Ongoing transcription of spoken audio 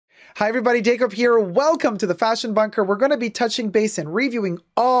Hi everybody, Dacob here. Welcome to the Fashion Bunker. We're going to be touching base and reviewing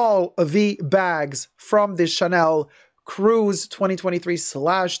all of the bags from the Chanel Cruise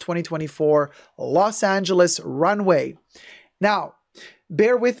 2023/2024 Los Angeles runway. Now,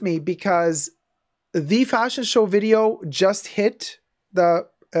 bear with me because the fashion show video just hit the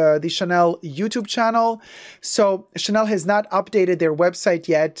Chanel YouTube channel. So Chanel has not updated their website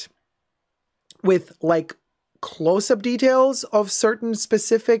yet with like close-up details of certain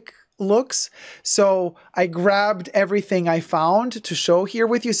specific looks. So I grabbed everything I found to show here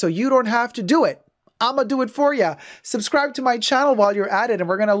with you so you don't have to do it. I'm gonna do it for you. Subscribe to my channel while you're at it, and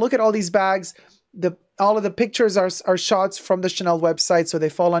we're gonna look at all these bags. All of the pictures are shots from the Chanel website, so they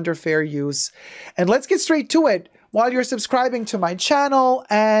fall under fair use. And let's get straight to it. While you're subscribing to my channel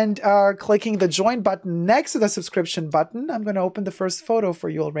and clicking the join button next to the subscription button, I'm going to open the first photo for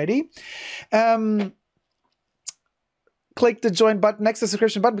you already. Click the join button next to the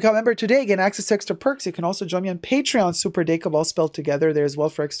subscription button. Become a member today. Gain access to extra perks. You can also join me on Patreon, superdacob, all spelled together there as well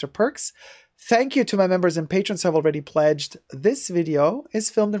for extra perks. Thank you to my members and patrons who have already pledged. This video is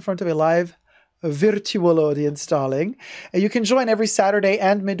filmed in front of a live virtual audience, darling. And you can join every Saturday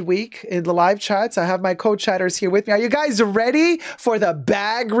and midweek in the live chats. I have my co-chatters here with me. Are you guys ready for the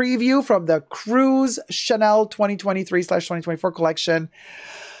bag review from the Cruise Chanel 2023/2024 collection?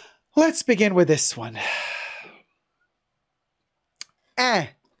 Let's begin with this one.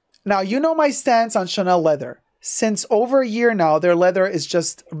 Now, you know my stance on Chanel leather. Since over a year now, their leather is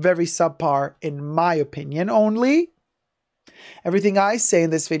just very subpar, in my opinion only. Everything I say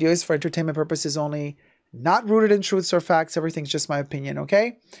in this video is for entertainment purposes only, not rooted in truths or facts. Everything's just my opinion,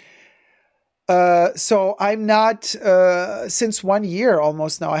 okay? So I'm not, since 1 year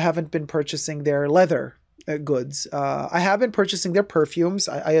almost now, I haven't been purchasing their leather goods. I have been purchasing their perfumes.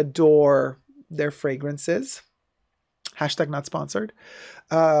 I adore their fragrances. Hashtag not sponsored.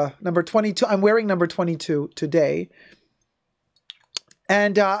 Number 22. I'm wearing number 22 today.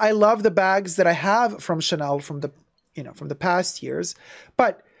 And I love the bags that I have from Chanel from the past years.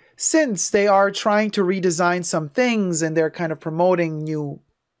 But since they are trying to redesign some things and they're kind of promoting new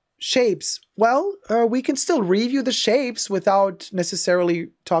shapes, well, we can still review the shapes without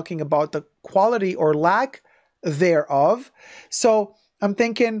necessarily talking about the quality or lack thereof. So I'm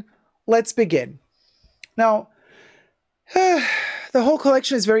thinking, let's begin. Now, the whole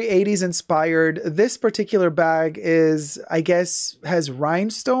collection is very 80s inspired. This particular bag is, I guess, has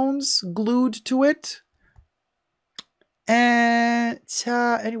rhinestones glued to it. And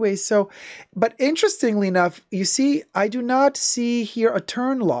anyway, so, but interestingly enough, you see, I do not see here a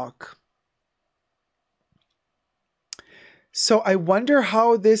turn lock. So I wonder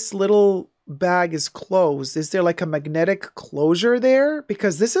how this little bag is closed. Is there like a magnetic closure there?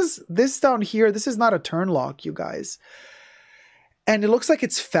 Because this down here, this is not a turn lock, you guys. And it looks like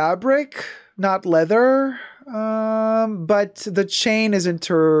it's fabric, not leather. But the chain is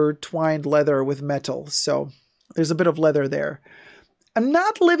intertwined leather with metal. So there's a bit of leather there. I'm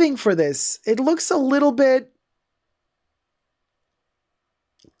not living for this. It looks a little bit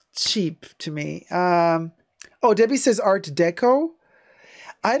cheap to me. Oh, Debbie says Art Deco.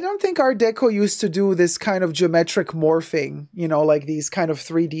 I don't think Art Deco used to do this kind of geometric morphing, you know, like these kind of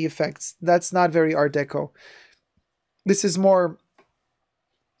 3D effects. That's not very Art Deco. This is more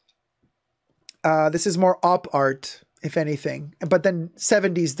op art, if anything. But then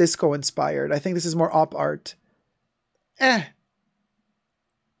 70s disco inspired. I think this is more op art.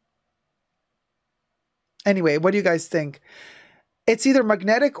 Anyway, what do you guys think? It's either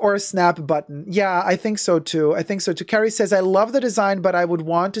magnetic or a snap button. Yeah, I think so too. I think so too. Carrie says, I love the design, but I would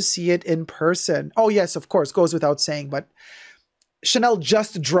want to see it in person. Oh yes, of course, goes without saying, but Chanel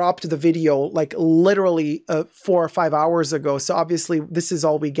just dropped the video like literally 4 or 5 hours ago. So obviously this is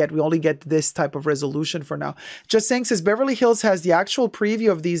all we get. We only get this type of resolution for now. Just saying says Beverly Hills has the actual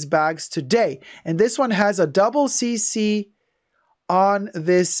preview of these bags today. And this one has a double CC on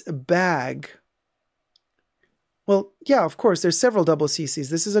this bag. Well, yeah, of course, there's several double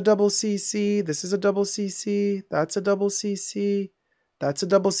CCs. This is a double CC. This is a double CC. That's a double CC. That's a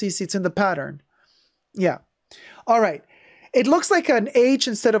double CC. It's in the pattern. Yeah. All right. It looks like an H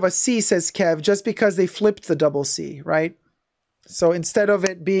instead of a C, says Kev, just because they flipped the double C, right? So instead of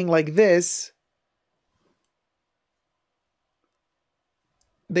it being like this,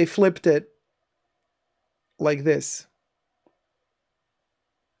 they flipped it like this.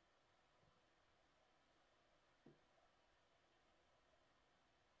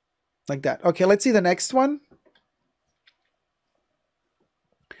 Like that. Okay, let's see the next one.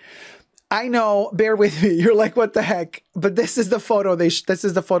 I know, bear with me. You're like, what the heck? But this is the photo this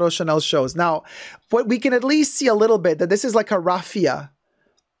is the photo Chanel shows. Now, what we can at least see a little bit that this is like a raffia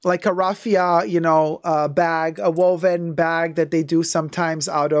like a raffia, you know, bag, a woven bag that they do sometimes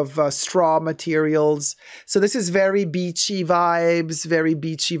out of straw materials. So this is very beachy vibes,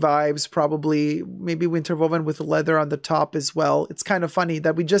 probably maybe winter woven with leather on the top as well. It's kind of funny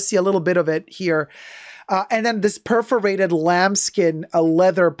that we just see a little bit of it here. And then this perforated lambskin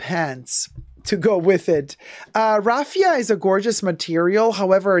leather pants to go with it. Raffia is a gorgeous material.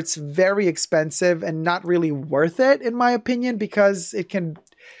 However, it's very expensive and not really worth it, in my opinion, because it can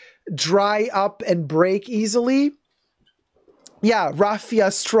dry up and break easily. Yeah, raffia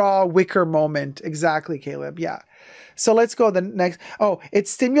straw wicker moment. Exactly, Caleb. Yeah. So let's go the next. Oh,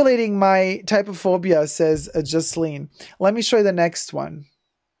 it's stimulating my typophobia, says Jocelyn. Let me show you the next one.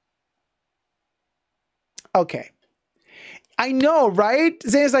 Okay. I know, right?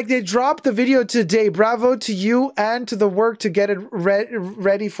 It's like they dropped the video today. Bravo to you and to the work to get it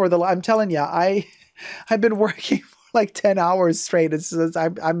ready for the. I'm telling you, I've been working like 10 hours straight. This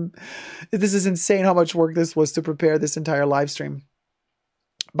is insane how much work this was to prepare this entire live stream.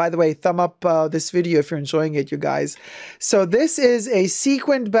 By the way, thumb up this video if you're enjoying it, you guys. So this is a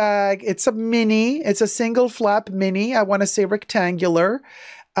sequined bag. It's a mini. It's a single flap mini. I want to say rectangular,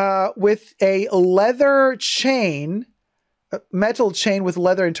 with a leather chain, metal chain with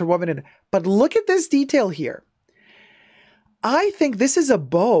leather interwoven in it. But look at this detail here. I think this is a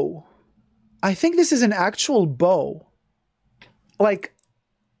bow. I think this is an actual bow. Like,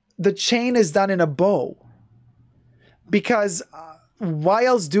 the chain is done in a bow. Because why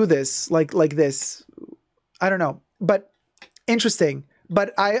else do this like this? I don't know. But interesting.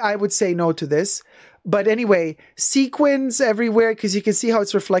 But I would say no to this. But anyway, sequins everywhere, because you can see how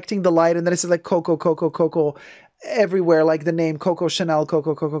it's reflecting the light. And then it's like Coco everywhere, like the name Coco Chanel,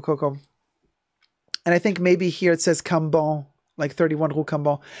 Coco. And I think maybe here it says Cambon, like 31 Rue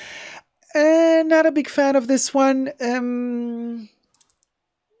Cambon. Not a big fan of this one.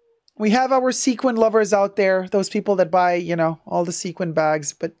 We have our sequin lovers out there, those people that buy, you know, all the sequin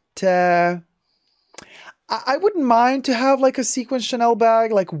bags. But I wouldn't mind to have like a sequin Chanel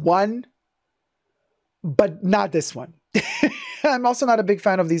bag, like one, but not this one. I'm also not a big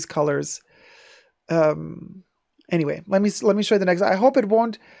fan of these colors. Anyway, let me show you the next. I hope it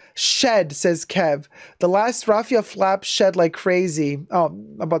won't shed, says Kev. The last raffia flap shed like crazy. Oh,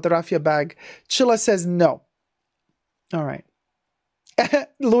 about the raffia bag. Chilla says no. All right.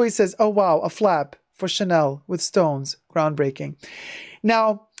 Louis says, oh wow, a flap for Chanel with stones. Groundbreaking.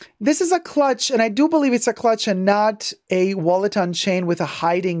 Now, this is a clutch, and I do believe it's a clutch and not a wallet on chain with a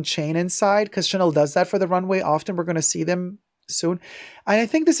hiding chain inside, because Chanel does that for the runway. Often we're going to see them soon. And I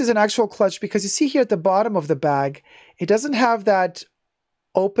think this is an actual clutch, because you see here at the bottom of the bag, it doesn't have that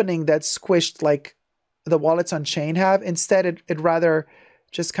opening that's squished like the wallets on chain have. Instead, it rather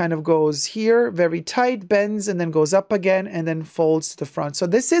just kind of goes here, very tight, bends, and then goes up again, and then folds to the front. So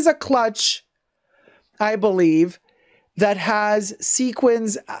this is a clutch, I believe, that has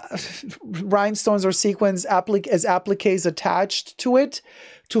sequins, rhinestones or sequins as appliques attached to it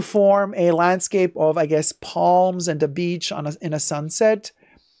to form a landscape of, I guess, palms and a beach in a sunset.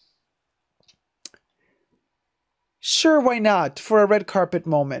 Sure, why not? For a red carpet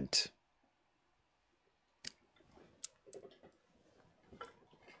moment.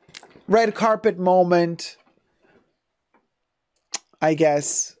 Red carpet moment. I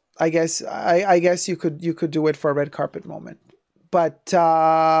guess you could do it for a red carpet moment. But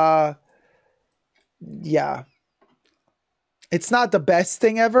yeah. It's not the best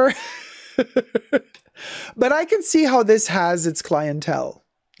thing ever. But I can see how this has its clientele.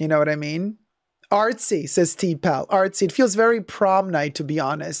 You know what I mean? Artsy, says T-Pal. Artsy. It feels very prom night, to be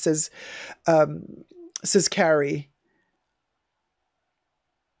honest, says Carrie.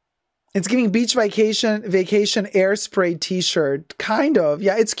 It's giving beach vacation air spray t-shirt. Kind of.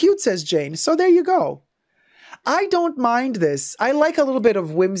 Yeah, it's cute, says Jane. So there you go. I don't mind this. I like a little bit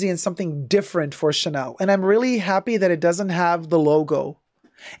of whimsy and something different for Chanel. And I'm really happy that it doesn't have the logo.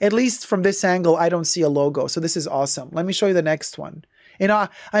 At least from this angle, I don't see a logo. So this is awesome. Let me show you the next one. You know,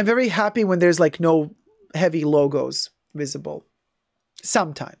 I'm very happy when there's like no heavy logos visible.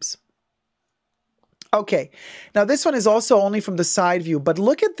 Sometimes. Okay, now this one is also only from the side view, but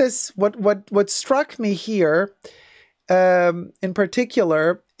look at this. What struck me here in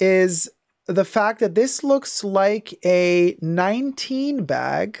particular is the fact that this looks like a 19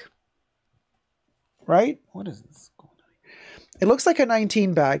 bag, right? What is this? It looks like a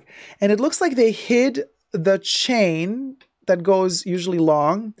 19 bag, and it looks like they hid the chain that goes usually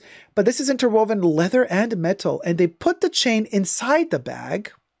long, but this is interwoven leather and metal, and they put the chain inside the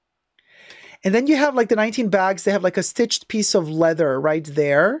bag. And then you have like the 19 bags, they have like a stitched piece of leather right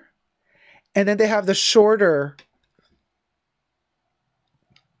there. And then they have the shorter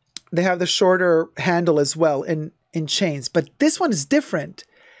they have the shorter handle as well in chains. But this one is different.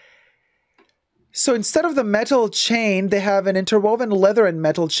 So instead of the metal chain, they have an interwoven leather and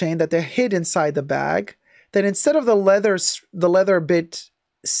metal chain that they hid inside the bag. Then instead of the leather bit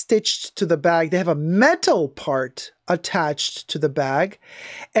stitched to the bag, they have a metal part attached to the bag.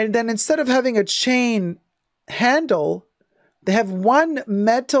 And then instead of having a chain handle, they have one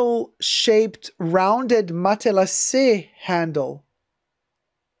metal-shaped rounded matelassé handle,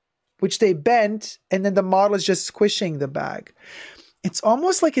 which they bent, and then the model is just squishing the bag. It's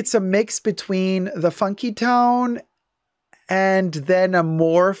almost like it's a mix between the Funky Town and then a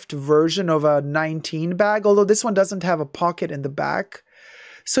morphed version of a 19 bag, although this one doesn't have a pocket in the back.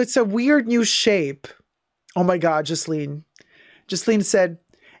 So it's a weird new shape. Oh my God, Jasleen. Jasleen said,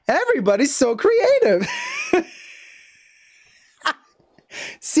 everybody's so creative.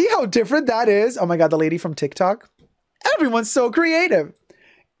 See how different that is? Oh my God, the lady from TikTok. Everyone's so creative.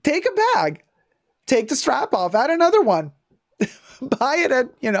 Take a bag. Take the strap off. Add another one. Buy it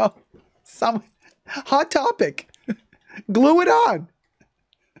at, you know, some Hot Topic. Glue it on.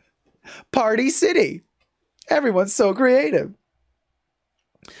 Party City. Everyone's so creative.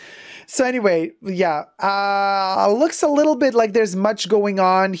 So anyway, yeah, looks a little bit like there's much going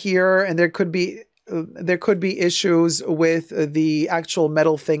on here, and there could be issues with the actual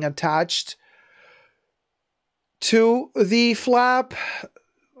metal thing attached to the flap,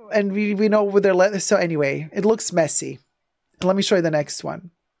 and we know where they're let. So anyway, it looks messy. Let me show you the next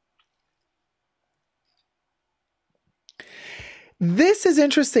one. This is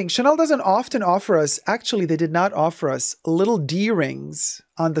interesting. Chanel doesn't often offer us, actually they did not offer us little D-rings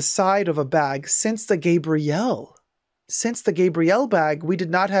on the side of a bag since the Gabrielle. Since the Gabrielle bag, we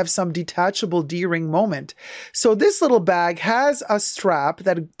did not have some detachable D-ring moment. So this little bag has a strap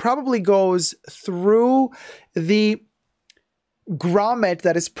that probably goes through the grommet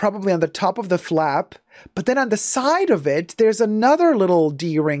that is probably on the top of the flap, but then on the side of it, there's another little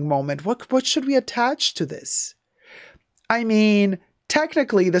D-ring moment. What should we attach to this? I mean,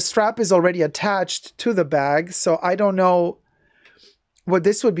 technically the strap is already attached to the bag, so I don't know what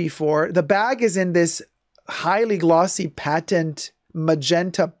this would be for. The bag is in this highly glossy patent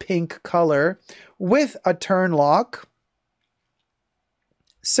magenta pink color with a turn lock.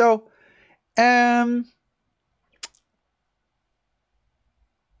 So,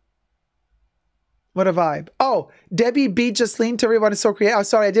 what a vibe. Oh, Debbie beat Jasleen to everyone is so creative. Oh,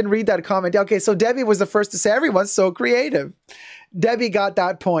 sorry, I didn't read that comment. Okay, so Debbie was the first to say everyone's so creative. Debbie got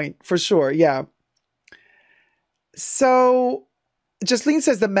that point for sure, yeah. So Jasleen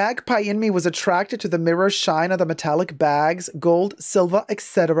says the magpie in me was attracted to the mirror shine of the metallic bags, gold, silver,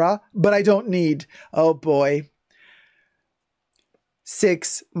 etc. But I don't need. Oh boy.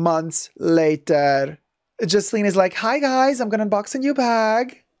 6 months later. Jasleen is like, hi guys, I'm going to unbox a new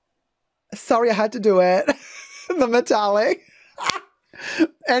bag. Sorry, I had to do it. The metallic.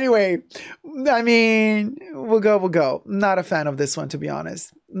 Anyway, I mean, we'll go. Not a fan of this one, to be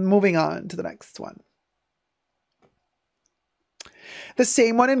honest. Moving on to the next one. The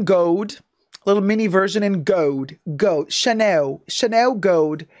same one in gold. Little mini version in gold. Gold. Chanel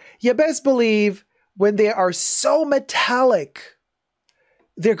gold. You best believe when they are so metallic,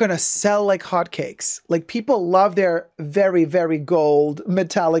 they're going to sell like hotcakes. Like people love their very, very gold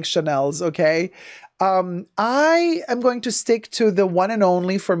metallic Chanels, okay? I am going to stick to the one and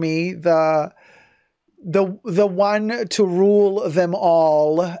only for me, the one to rule them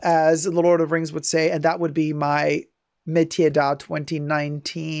all, as the Lord of Rings would say, and that would be my Métier d'Art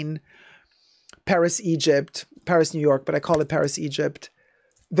 2019 Paris, Egypt. Paris, New York, but I call it Paris, Egypt.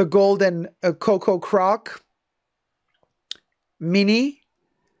 The golden Coco Croc Mini.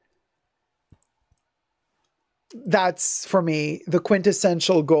 That's, for me, the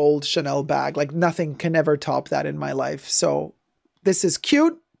quintessential gold Chanel bag. Like, nothing can ever top that in my life. So, this is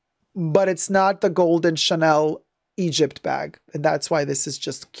cute, but it's not the golden Chanel Egypt bag. And that's why this is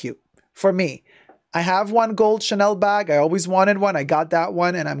just cute. For me, I have one gold Chanel bag. I always wanted one. I got that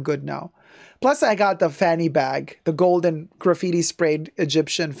one, and I'm good now. Plus, I got the fanny bag, the golden graffiti sprayed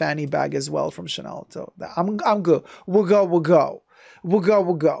Egyptian fanny bag as well from Chanel. So, I'm good. We'll go.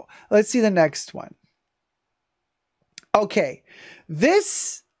 Let's see the next one. Okay,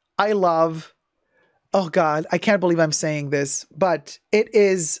 this I love. Oh God, I can't believe I'm saying this, but it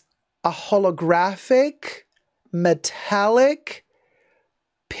is a holographic, metallic,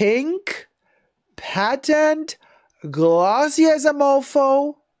 pink, patent, glossy as a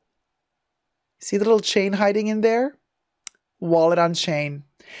mofo. See the little chain hiding in there? Wallet on chain.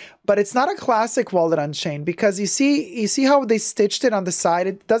 but it's not a classic wallet on chain because you see how they stitched it on the side?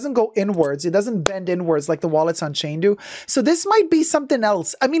 It doesn't go inwards. It doesn't bend inwards like the wallets on chain do. So this might be something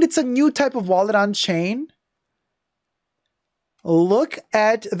else. I mean, it's a new type of wallet on chain. Look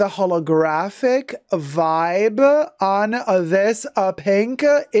at the holographic vibe on this pink.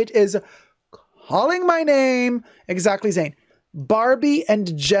 It is calling my name. Exactly, Zane. Barbie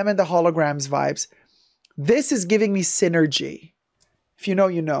and Gem and the holograms vibes. This is giving me synergy. If you know,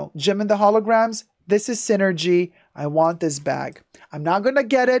 you know. Gem and the holograms, this is synergy. I want this bag. I'm not going to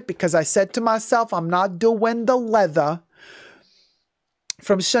get it because I said to myself, I'm not doing the leather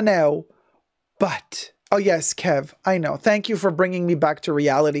from Chanel. But, oh yes, Kev, I know. Thank you for bringing me back to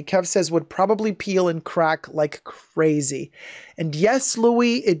reality. Kev says would probably peel and crack like crazy. And yes,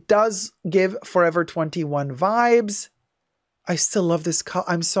 Louis, it does give Forever 21 vibes. I still love this color.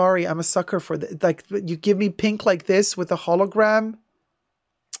 I'm sorry. I'm a sucker for this. Like, you give me pink like this with a hologram.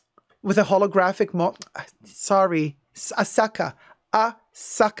 With a holographic sorry. A sucker. A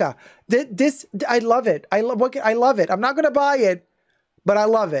sucker. This, I love it. I love it. I'm not going to buy it, but I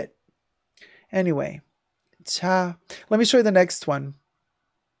love it. Anyway. Let me show you the next one.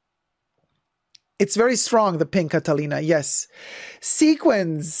 It's very strong, the pink, Catalina. Yes.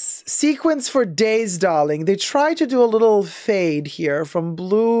 Sequins. Sequins for days, darling. They try to do a little fade here from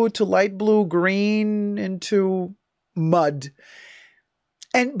blue to light blue, green into mud.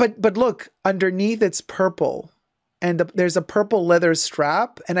 And but look, underneath it's purple. And there's a purple leather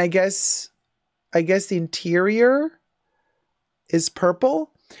strap. And I guess the interior is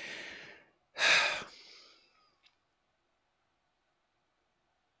purple.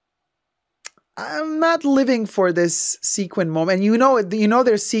 I'm not living for this sequin moment. And you know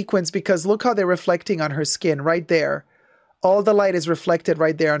there's sequins because look how they're reflecting on her skin right there. All the light is reflected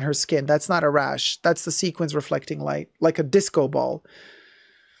right there on her skin. That's not a rash. That's the sequins reflecting light, like a disco ball.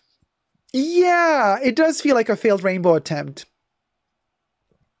 Yeah, it does feel like a failed rainbow attempt.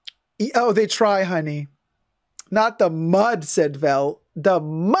 Oh, they try, honey. Not the mud, said Vel. The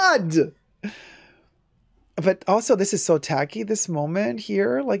mud! But also, this is so tacky, this moment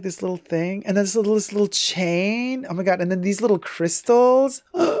here, like this little thing. And then this little chain. Oh my God. And then these little crystals.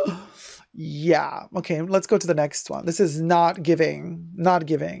 Yeah. Okay, let's go to the next one. This is not giving. Not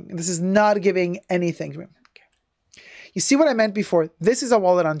giving. This is not giving anything. Okay. You see what I meant before? This is a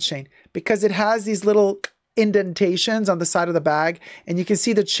wallet on chain because it has these little indentations on the side of the bag. And you can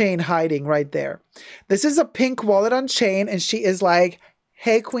see the chain hiding right there. This is a pink wallet on chain. And she is like,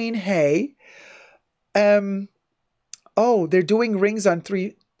 hey, queen, hey. Oh, they're doing rings on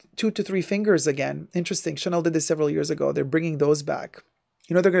 2 to 3 fingers again. Interesting. Chanel did this several years ago. They're bringing those back.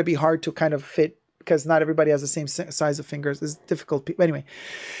 You know, they're going to be hard to kind of fit because not everybody has the same size of fingers. It's difficult. Anyway,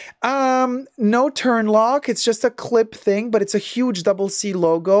 no turn lock. It's just a clip thing, but it's a huge double C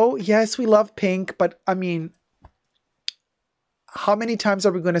logo. Yes, we love pink, but I mean, how many times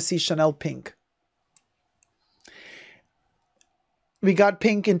are we going to see Chanel pink? We got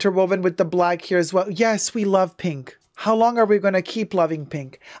pink interwoven with the black here as well. Yes, we love pink. How long are we going to keep loving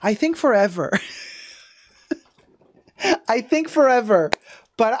pink? I think forever. I think forever.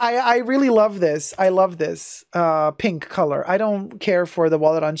 But I really love this. I love this pink color. I don't care for the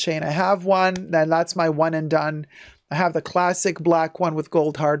wallet on chain. I have one, and that's my one and done. I have the classic black one with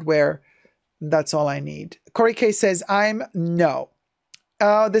gold hardware. That's all I need. Corey K says, no.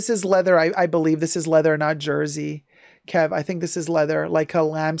 This is leather. I believe this is leather, not jersey. Kev, I think this is leather, like a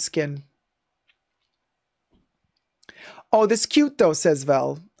lambskin. Oh, this cute though, says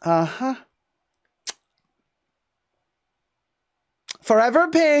Vel. Uh-huh. Forever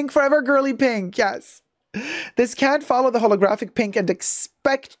pink, forever girly pink, yes. This can't follow the holographic pink and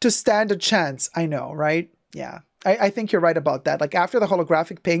expect to stand a chance. I know, right? Yeah, I think you're right about that. Like after the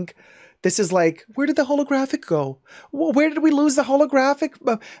holographic pink, this is like, where did the holographic go? Where did we lose the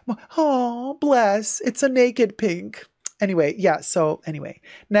holographic? Oh, bless. It's a naked pink. Anyway, yeah, so anyway.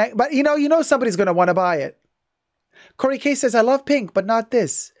 But you know somebody's going to want to buy it. Corey K says, I love pink, but not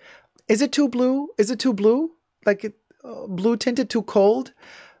this. Is it too blue? Is it too blue? Like blue tinted too cold?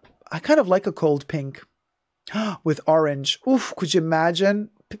 I kind of like a cold pink. With orange. Oof, could you imagine?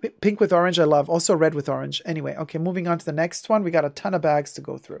 Pink with orange, I love. Also red with orange. Anyway, okay, moving on to the next one. We got a ton of bags to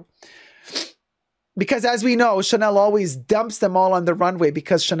go through. Because as we know, Chanel always dumps them all on the runway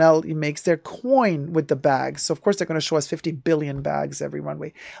because Chanel makes their coin with the bags. So of course they're going to show us 50 billion bags every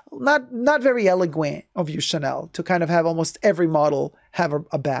runway. Not very elegant of you, Chanel, to kind of have almost every model have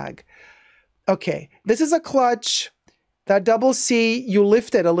a bag. Okay, this is a clutch. That double C, you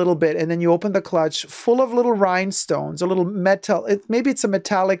lift it a little bit and then you open the clutch full of little rhinestones, a little metal. Maybe it's a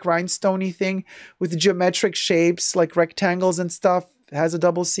metallic rhinestoney thing with geometric shapes like rectangles and stuff. It has a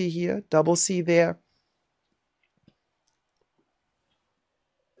double C here, double C there.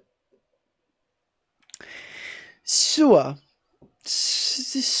 Sure.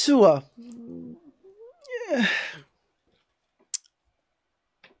 Sure.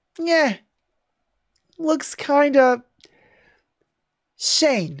 Yeah. Looks kind of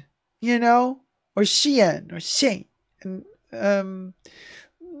Shane, you know? Or Shein, or Shane. And,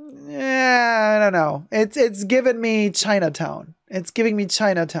 yeah, I don't know. It's giving me Chinatown. It's giving me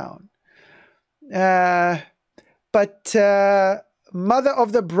Chinatown. But mother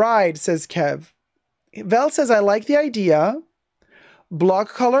of the bride, says Kev. Vel says, I like the idea.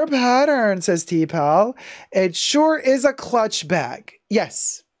 Block color pattern, says T-Pal. It sure is a clutch bag.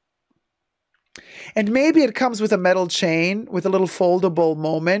 Yes. And maybe it comes with a metal chain with a little foldable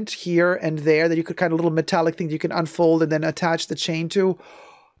moment here and there that you could kind of little metallic thing that you can unfold and then attach the chain to.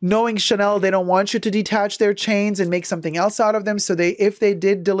 Knowing Chanel, they don't want you to detach their chains and make something else out of them. So if they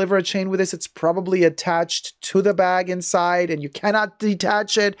did deliver a chain with this, it's probably attached to the bag inside and you cannot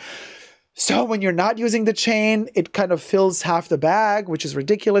detach it. So when you're not using the chain, it kind of fills half the bag, which is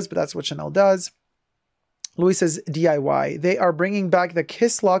ridiculous, but that's what Chanel does. Louis says DIY. They are bringing back the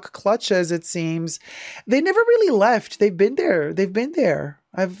Kiss Lock clutches, it seems. They never really left. They've been there. They've been there.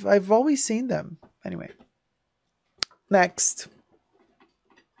 I've always seen them. Anyway. Next.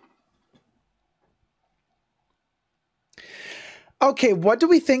 Okay, what do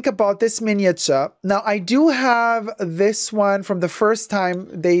we think about this miniature? Now, I do have this one from the first time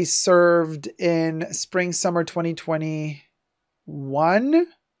they served in spring, summer 2021.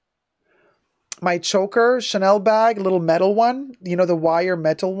 My choker, Chanel bag, little metal one. You know, the wire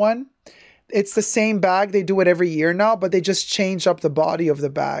metal one. It's the same bag. They do it every year now, but they just change up the body of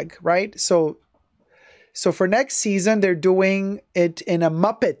the bag, right? So for next season, they're doing it in a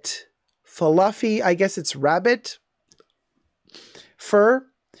Muppet. Fluffy, I guess it's rabbit fur.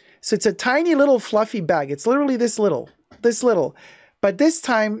 So it's a tiny little fluffy bag. It's literally this little. But this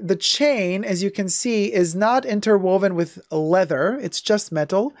time the chain, as you can see, is not interwoven with leather. It's just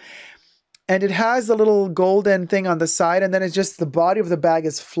metal. And it has a little golden thing on the side. And then it's just the body of the bag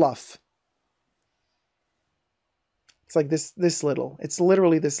is fluff. It's like this little. It's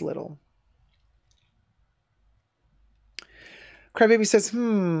literally this little. Crybaby says,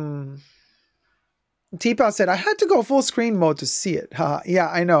 T-Pal said, I had to go full screen mode to see it. Yeah,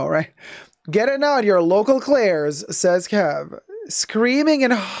 I know, right? Get it now at your local Claire's, says Kev. Screaming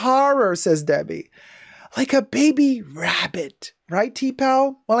in horror, says Debbie. Like a baby rabbit, right,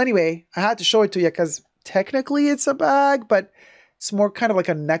 T-Pal? Well, anyway, I had to show it to you because technically it's a bag, but it's more kind of like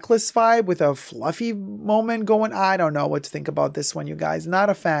a necklace vibe with a fluffy moment going. I don't know what to think about this one, you guys. Not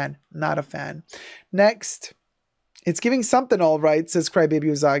a fan. Not a fan. Next. It's giving something all right, says Crybaby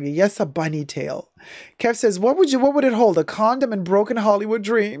Uzagi. Yes, a bunny tail. Kev says, what would it hold? A condom and broken Hollywood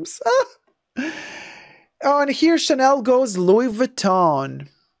dreams. Oh, and here Chanel goes Louis Vuitton.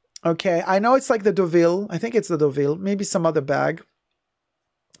 Okay, I know it's like the Deauville. I think it's the Deauville. Maybe some other bag.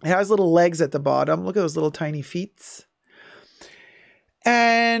 It has little legs at the bottom. Look at those little tiny feet.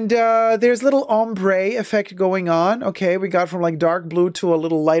 And there's little ombre effect going on. Okay, we got from like dark blue to a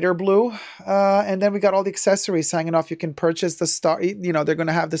little lighter blue. And then we got all the accessories hanging off. You can purchase the star, you know, they're going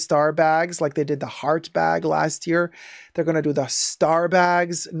to have the star bags like they did the heart bag last year. They're going to do the star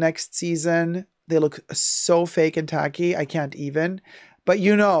bags next season. They look so fake and tacky. I can't even. But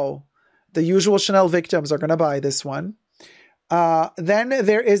you know, the usual Chanel victims are going to buy this one. Then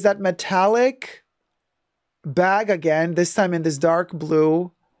there is that metallic bag again, this time in this dark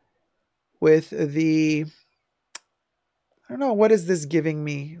blue with the, I don't know, what is this giving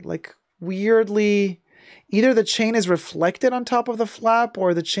me? Like weirdly, either the chain is reflected on top of the flap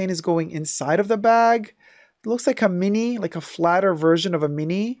or the chain is going inside of the bag. It looks like a mini, like a flatter version of a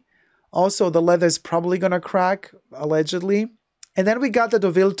mini. Also, the leather is probably going to crack, allegedly. And then we got the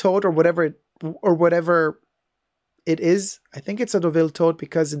Deauville tote or whatever it is. I think it's a Deauville tote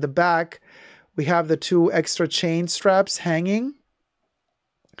because in the back, we have the two extra chain straps hanging.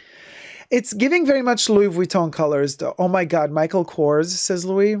 It's giving very much Louis Vuitton colors, though. Oh my God, Michael Kors, says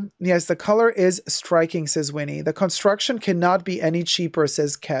Louis. Yes, the color is striking, says Winnie. The construction cannot be any cheaper,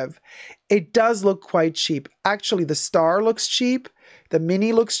 says Kev. It does look quite cheap. Actually, the star looks cheap, the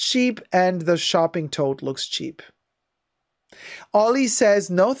mini looks cheap, and the shopping tote looks cheap. Ollie says,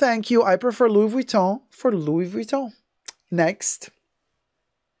 no thank you, I prefer Louis Vuitton for Louis Vuitton. Next.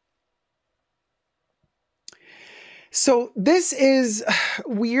 So this is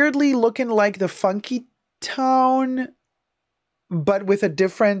weirdly looking like the Funky Town, but with a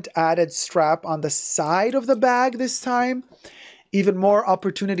different added strap on the side of the bag this time. Even more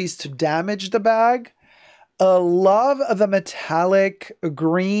opportunities to damage the bag. Love the metallic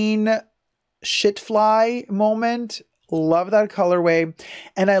green shit fly moment. Love that colorway.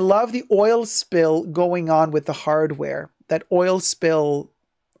 And I love the oil spill going on with the hardware. That oil spill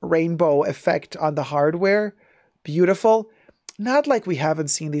rainbow effect on the hardware. Beautiful. Not like we haven't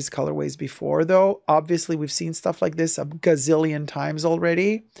seen these colorways before, though. Obviously, we've seen stuff like this a gazillion times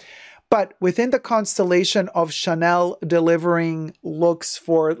already. But within the constellation of Chanel delivering looks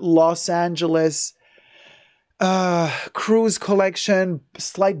for Los Angeles cruise collection,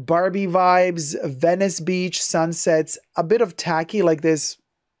 slight Barbie vibes, Venice Beach sunsets, a bit of tacky like this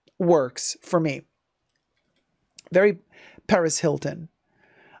works for me. Very Paris Hilton,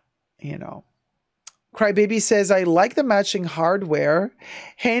 you know. Crybaby says, I like the matching hardware.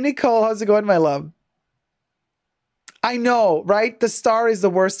 Hey, Nicole, how's it going, my love? I know, right? The star is the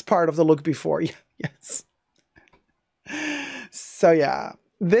worst part of the look before. Yes. So, yeah.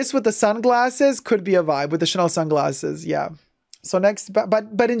 This with the sunglasses could be a vibe with the Chanel sunglasses. Yeah. So next,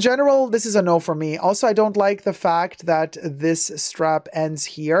 but in general, this is a no for me. Also, I don't like the fact that this strap ends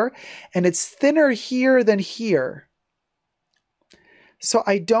here and it's thinner here than here. So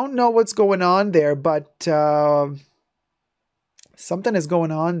I don't know what's going on there, but something is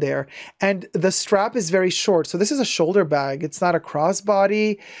going on there. And the strap is very short. So this is a shoulder bag. It's not a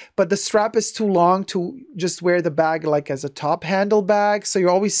crossbody, but the strap is too long to just wear the bag like as a top handle bag. So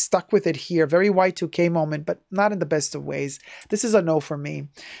you're always stuck with it here. Very Y2K moment, but not in the best of ways. This is a no for me.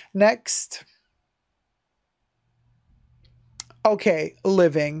 Next. Okay,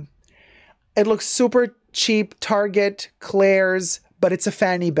 Living. It looks super cheap. Target, Claire's, but it's a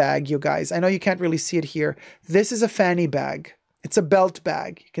fanny bag, you guys. I know you can't really see it here. This is a fanny bag. It's a belt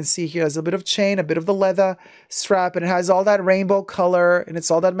bag. You can see here there's a bit of chain, a bit of the leather strap, and it has all that rainbow color, and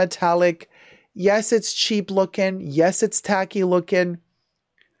it's all that metallic. Yes, it's cheap looking. Yes, it's tacky looking.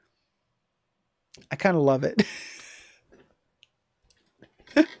 I kind of love it.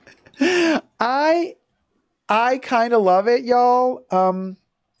 I kind of love it, y'all.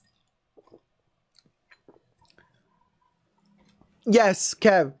 Yes,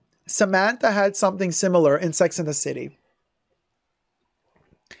 Kev. Samantha had something similar in Sex and the City.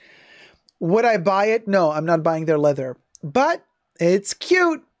 Would I buy it? No, I'm not buying their leather. But it's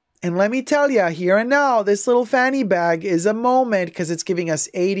cute. And let me tell you, here and now, this little fanny bag is a moment because it's giving us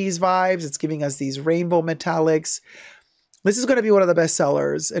 80s vibes. It's giving us these rainbow metallics. This is going to be one of the best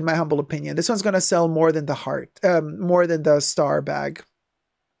sellers, in my humble opinion. This one's going to sell more than the heart, more than the star bag.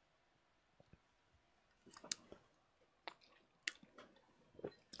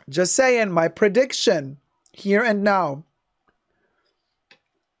 Just saying, my prediction, here and now.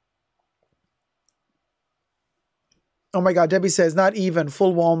 Oh my God, Debbie says, not even,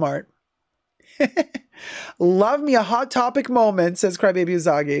 full Walmart. Love me a Hot Topic moment, says Crybaby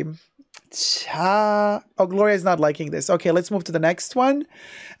Uzagi. Oh, Gloria's not liking this. Okay, let's move to the next one.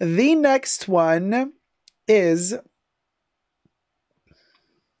 The next one is...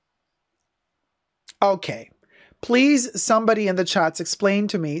 Okay. Please, somebody in the chats explain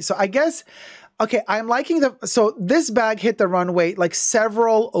to me. So I guess... Okay, I'm liking the... So this bag hit the runway. Like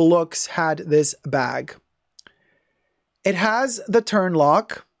several looks had this bag. It has the turn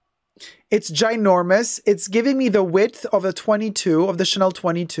lock. It's ginormous. It's giving me the width of the 22, of the Chanel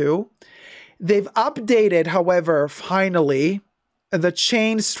 22. They've updated, however, finally, the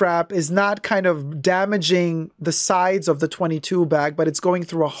chain strap is not kind of damaging the sides of the 22 bag, but it's going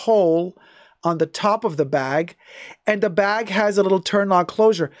through a hole on the top of the bag. And the bag has a little turn lock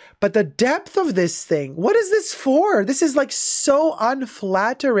closure. But the depth of this thing, what is this for? This is like so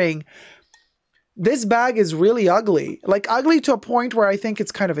unflattering. This bag is really ugly. Like ugly to a point where I think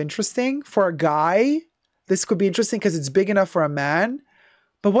it's kind of interesting for a guy. This could be interesting because it's big enough for a man.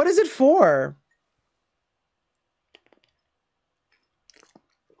 But what is it for?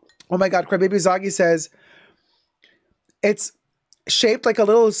 Oh my God, Crybaby Zagi says, it's shaped like a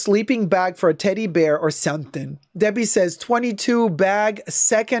little sleeping bag for a teddy bear or something. Debbie says, 22 bag,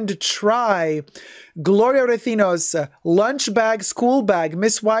 second try. Gloria Recinos, lunch bag, school bag.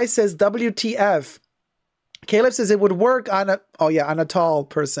 Miss Y says, WTF. Caleb says it would work on a tall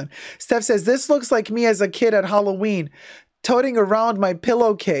person. Steph says, this looks like me as a kid at Halloween, toting around my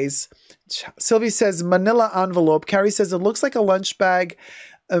pillowcase. Sylvie says, manila envelope. Carrie says, it looks like a lunch bag.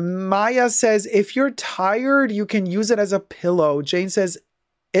 Maya says, if you're tired, you can use it as a pillow. Jane says,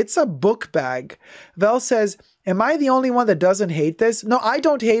 it's a book bag. Val says, am I the only one that doesn't hate this? No, I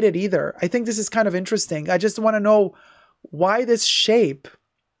don't hate it either. I think this is kind of interesting. I just want to know why this shape.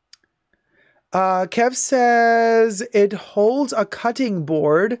 Kev says, it holds a cutting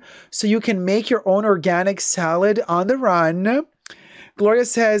board so you can make your own organic salad on the run. Gloria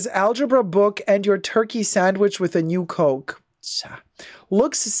says, algebra book and your turkey sandwich with a new Coke.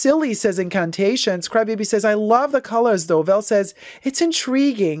 Looks silly, says Incantations. Crybaby says, I love the colors though. Vel says, it's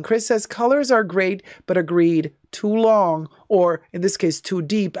intriguing. Chris says, colors are great, but agreed, too long, or in this case, too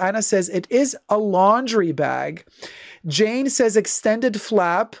deep. Anna says, it is a laundry bag. Jane says, extended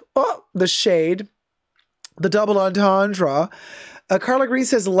flap. Oh, the shade. The double entendre. Carla Green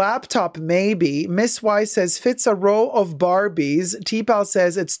says, laptop, maybe. Miss Y says, fits a row of Barbies. T-Pal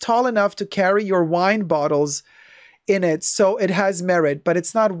says, it's tall enough to carry your wine bottles in it, so it has merit, but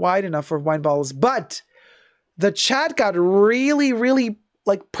it's not wide enough for wine bottles. But the chat got really, really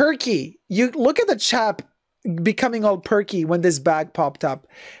like perky. You look at the chat becoming all perky when this bag popped up.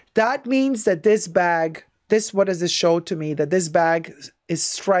 That means that this bag, what does this show to me? That this bag is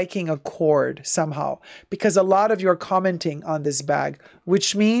striking a chord somehow, because a lot of you are commenting on this bag,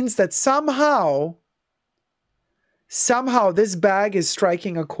 which means that somehow this bag is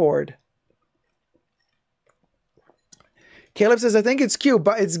striking a chord. Caleb says, I think it's cute,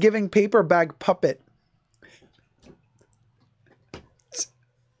 but it's giving paper bag puppet.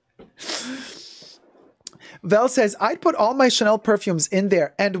 Vel says, I'd put all my Chanel perfumes in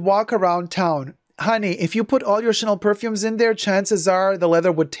there and walk around town. Honey, if you put all your Chanel perfumes in there, chances are the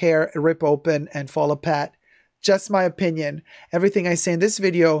leather would tear, rip open, and fall apart. Just my opinion. Everything I say in this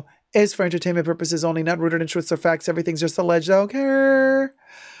video is for entertainment purposes only, not rooted in truths or facts. Everything's just alleged. Okay.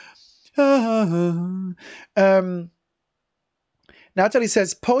 Natalie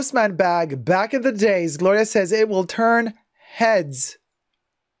says, Postman bag, back in the days. Gloria says, it will turn heads.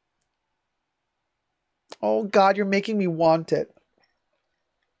 Oh God, you're making me want it.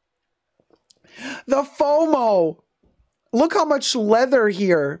 The FOMO. Look how much leather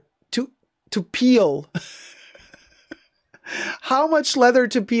here to peel. How much leather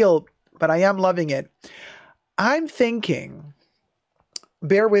to peel, but I am loving it. I'm thinking,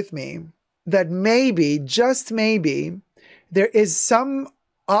 bear with me, that maybe, just maybe, there is some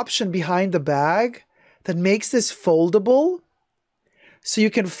option behind the bag that makes this foldable, so you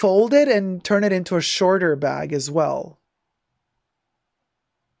can fold it and turn it into a shorter bag as well.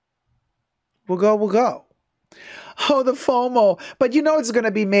 We'll go. Oh, the FOMO. But you know it's going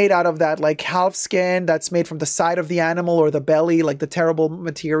to be made out of that like half skin that's made from the side of the animal or the belly, like the terrible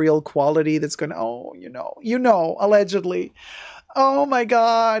material quality that's going to, oh, you know, allegedly. Oh my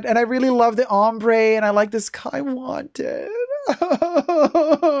God. And I really love the ombre and I like this. I want it.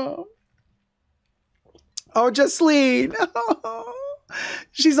 Oh, Jasleen.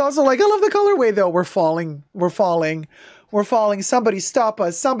 She's also like, I love the colorway though. We're falling. Somebody stop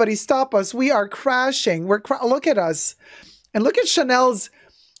us. Somebody stop us. We are crashing. Look at us. And look at Chanel's,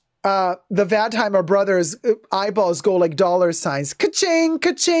 the Vadheimer brothers eyeballs go like dollar signs. Ka-ching,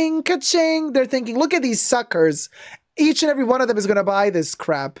 ka-ching, ka-ching. They're thinking, look at these suckers. Each and every one of them is going to buy this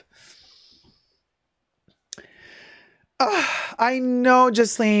crap. I know,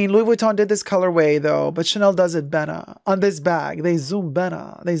 Jasleen. Louis Vuitton did this colorway though, but Chanel does it better. On this bag, they zoom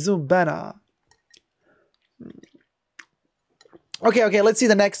better. Okay, let's see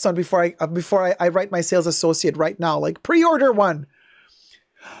the next one before I write my sales associate right now. Like, pre-order one.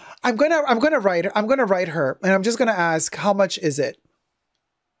 I'm gonna write her, and I'm just gonna ask, how much is it?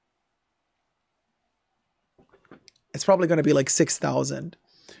 It's probably gonna be like 6,000.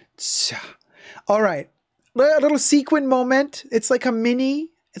 All right. A little sequin moment. It's like a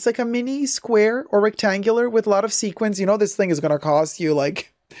mini square or rectangular with a lot of sequins. You know, this thing is going to cost you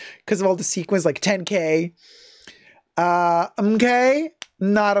like, because of all the sequins, like 10K. Okay,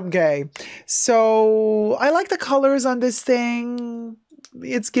 not okay. So I like the colors on this thing.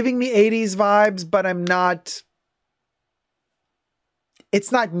 It's giving me 80s vibes, but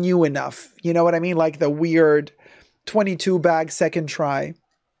it's not new enough. You know what I mean? Like the weird 22 bag second try.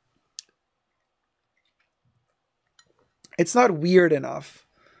 It's not weird enough.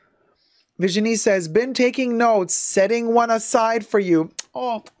 Virginie says, been taking notes, setting one aside for you.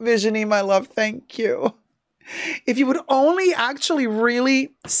 Oh, Virginie, my love, thank you. If you would only actually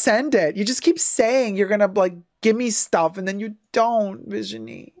really send it. You just keep saying you're going to like give me stuff and then you don't,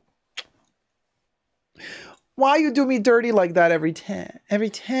 Virginie. Why you do me dirty like that every time?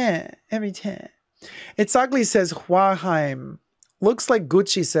 It's ugly, says Huaheim. Looks like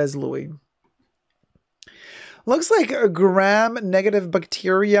Gucci, says Louis. Looks like a gram-negative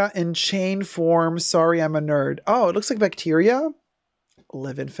bacteria in chain form. Sorry, I'm a nerd. Oh, it looks like bacteria?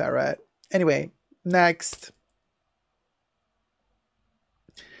 Live in ferret. Anyway, next.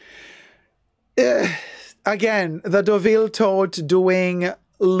 Again, the Deauville tote doing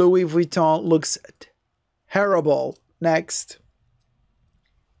Louis Vuitton looks terrible. Next.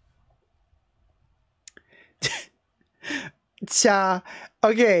 Cha.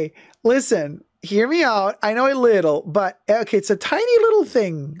 Okay, listen, hear me out. I know a little, but okay, it's a tiny little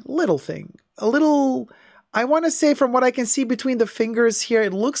thing. Little thing. A little, I want to say from what I can see between the fingers here,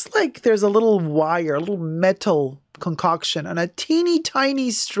 it looks like there's a little wire, a little metal concoction on a teeny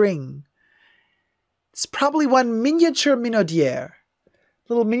tiny string. It's probably one miniature minaudière.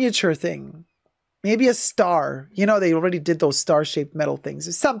 Little miniature thing. Maybe a star. You know, they already did those star-shaped metal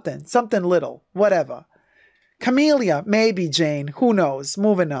things. Something little, whatever. Camellia, maybe, Jane. Who knows?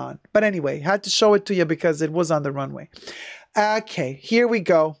 Moving on. But anyway, had to show it to you because it was on the runway. Okay, here we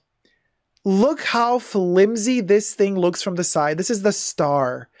go. Look how flimsy this thing looks from the side. This is the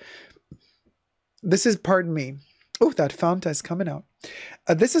star. This is, pardon me. Oh, that font is coming out.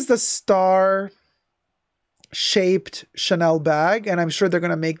 This is the star shaped Chanel bag, and I'm sure they're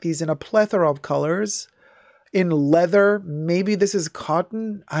going to make these in a plethora of colors. In leather, maybe this is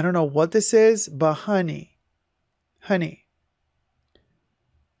cotton. I don't know what this is, but honey,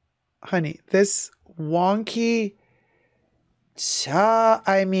 this wonky,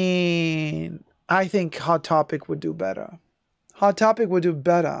 I mean, I think Hot Topic would do better. Hot Topic would do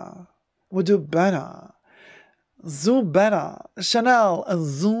better. Do better. Chanel,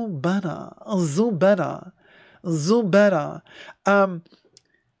 do better.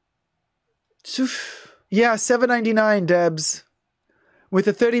 Yeah, $7.99, Debs, with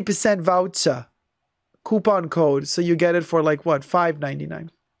a 30% voucher coupon code, so you get it for like what, $5.99.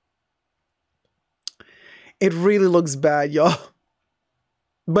 It really looks bad, y'all.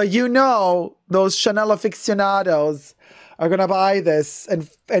 But you know, those Chanel aficionados are gonna buy this, and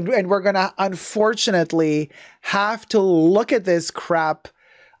we're gonna unfortunately have to look at this crap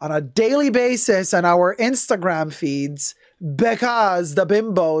on a daily basis on our Instagram feeds because the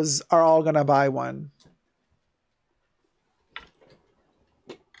bimbos are all gonna buy one.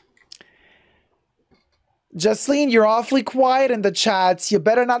 Jasleen, you're awfully quiet in the chats. You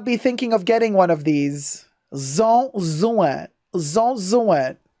better not be thinking of getting one of these. Zon zuet.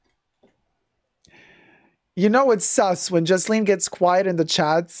 You know it's sus when Jasleen gets quiet in the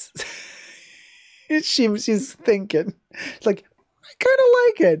chats. She's thinking. It's like, I kind of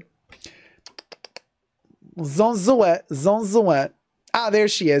like it. Zon zuet. Ah, there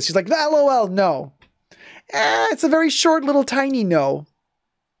she is. She's like, LOL, no. It's a very short little tiny no.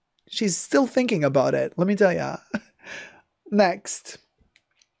 She's still thinking about it. Let me tell ya. Next.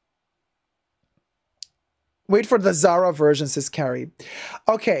 Wait for the Zara version, says Carrie.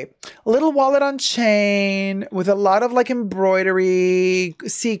 Okay. Little wallet on chain with a lot of like embroidery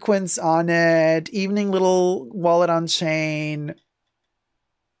sequins on it. Evening little wallet on chain.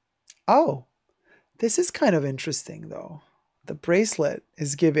 Oh, this is kind of interesting though. The bracelet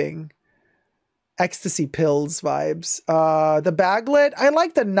is giving ecstasy pills vibes. The baglet, I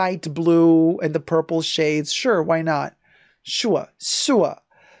like the night blue and the purple shades. Sure, why not? Sure.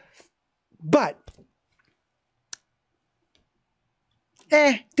 But,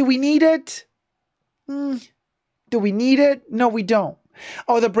 do we need it? Do we need it? No, we don't.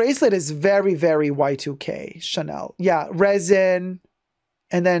 Oh, the bracelet is very, very Y2K Chanel. Yeah, resin.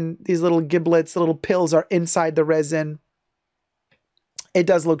 And then these little giblets, the little pills are inside the resin. It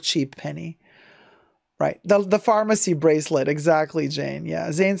does look cheap, Penny. Right. The pharmacy bracelet. Exactly, Jane.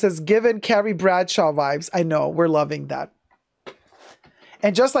 Yeah. Zane says, given Carrie Bradshaw vibes. I know. We're loving that.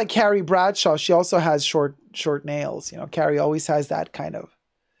 And just like Carrie Bradshaw, she also has short nails. You know, Carrie always has that kind of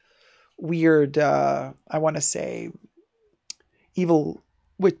weird, I want to say, evil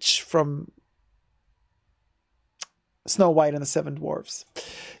witch from Snow White and the Seven Dwarfs.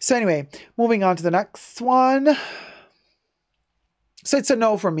 So anyway, moving on to the next one. So it's a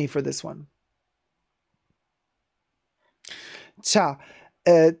no for me for this one.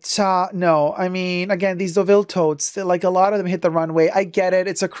 No. I mean, again, these Deauville totes, like a lot of them hit the runway. I get it.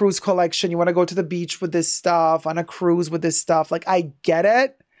 It's a cruise collection. You want to go to the beach with this stuff, on a cruise with this stuff. Like, I get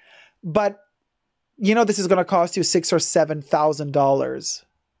it. But, you know, this is going to cost you $6,000 or $7,000.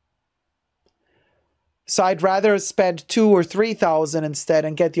 So I'd rather spend $2,000 or $3,000 instead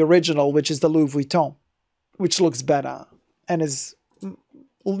and get the original, which is the Louis Vuitton, which looks better and is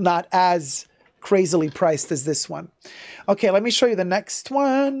not as crazily priced as this one. Okay, let me show you the next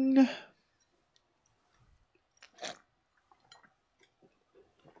one.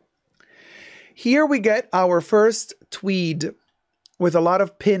 Here we get our first tweed with a lot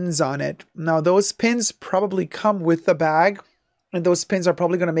of pins on it. Now, those pins probably come with the bag, and those pins are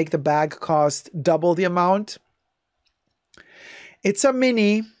probably going to make the bag cost double the amount. It's a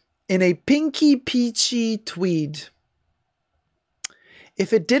mini in a pinky peachy tweed.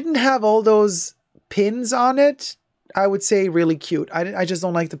 If it didn't have all those pins on it, I would say really cute. I just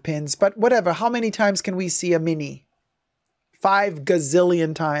don't like the pins, but whatever. How many times can we see a mini? 5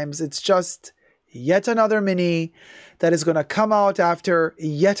 gazillion times. It's just yet another mini that is going to come out after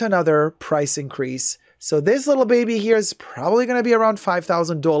yet another price increase. So this little baby here is probably going to be around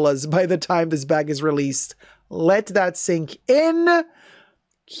 $5,000 by the time this bag is released. Let that sink in.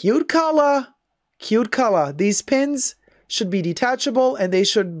 Cute color. Cute color. These pins should be detachable and they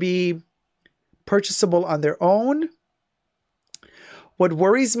should be purchasable on their own. What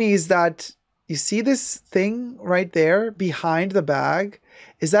worries me is that you see this thing right there behind the bag?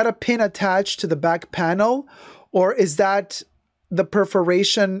 Is that a pin attached to the back panel, or is that the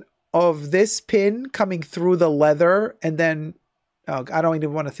perforation of this pin coming through the leather? And then, oh, I don't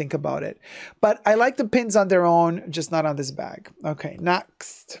even want to think about it. But I like the pins on their own, just not on this bag. Okay,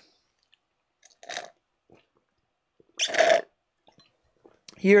 next.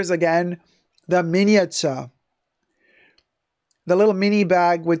 Here's again the miniature. The little mini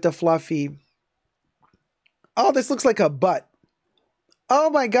bag with the fluffy. Oh, this looks like a butt. Oh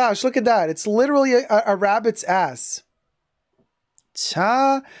my gosh, look at that. It's literally a rabbit's ass.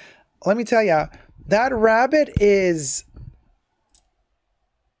 Cha. Let me tell you, that rabbit is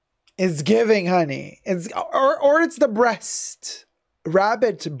giving, honey. Or it's the breast.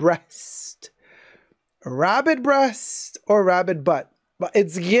 Rabbit breast. Rabbit breast or rabbit butt. But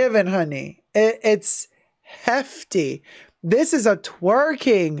it's given, honey. It's hefty. This is a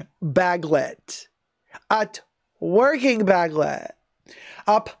twerking baglet. A twerking baglet.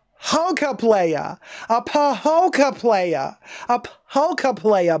 A polka player. A polka player. A polka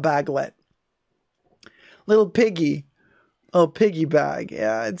player baglet. Little piggy. Oh, piggy bag.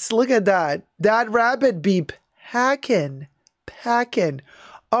 Yeah, look at that. That rabbit be packing. Packing.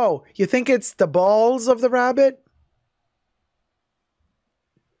 Oh, you think it's the balls of the rabbit?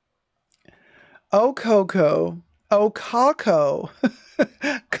 Oh, Coco. Oh, Caco.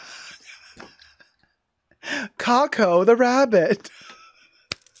 Caco the rabbit.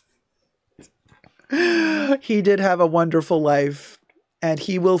 He did have a wonderful life, and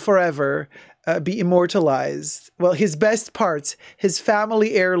he will forever be immortalized. Well, his best parts, his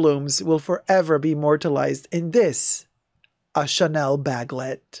family heirlooms, will forever be immortalized in this, a Chanel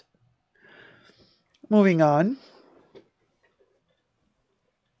baglet. Moving on.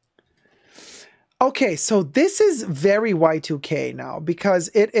 Okay, so this is very Y2K now, because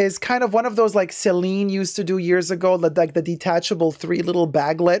it is kind of one of those like Celine used to do years ago, like the detachable 3 little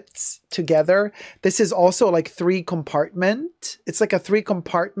baglets together. This is also like 3 compartment. It's like a 3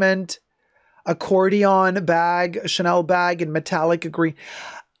 compartment accordion bag, a Chanel bag in metallic green.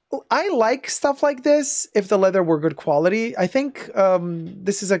 I like stuff like this if the leather were good quality. I think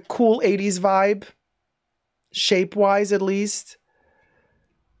this is a cool 80s vibe, shape-wise at least.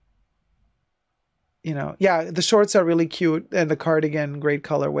 You know, yeah, the shorts are really cute, and the cardigan, great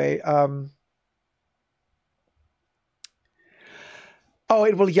colorway. Oh,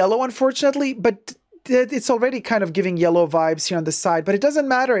 it will yellow, unfortunately, but it's already kind of giving yellow vibes here on the side. But it doesn't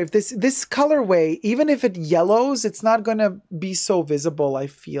matter if this colorway, even if it yellows, it's not going to be so visible, I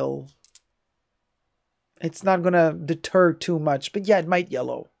feel. It's not going to deter too much. But yeah, it might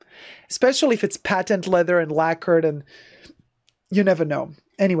yellow, especially if it's patent leather and lacquered, and you never know.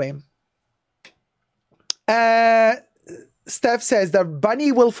 Anyway. Steph says the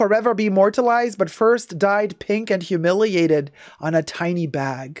bunny will forever be immortalized, but first dyed pink and humiliated on a tiny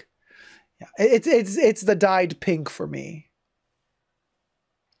bag. Yeah, it's the dyed pink for me.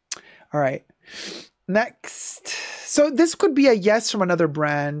 All right, next. So this could be a yes from another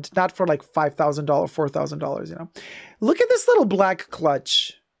brand, not for like $5,000, $4,000. You know, look at this little black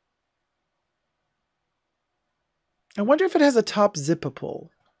clutch. I wonder if it has a top zippable.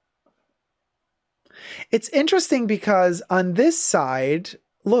 It's interesting because on this side,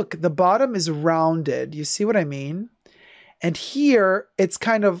 look, the bottom is rounded. You see what I mean? And here it's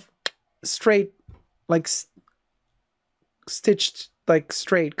kind of straight, like stitched, like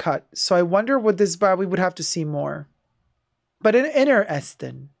straight cut. So I wonder what this, we would have to see more. But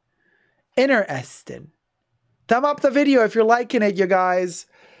interesting. Thumb up the video if you're liking it, you guys.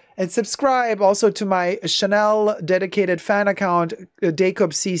 And subscribe also to my Chanel dedicated fan account,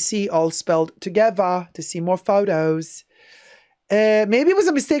 Dacob CC, all spelled together, to see more photos. Maybe it was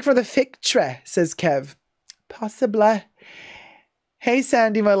a mistake for the picture, says Kev. Possibly. Hey,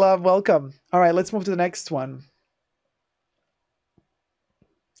 Sandy, my love. Welcome. All right, let's move to the next one.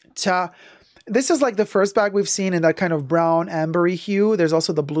 Cha. This is like the first bag we've seen in that kind of brown ambery hue. There's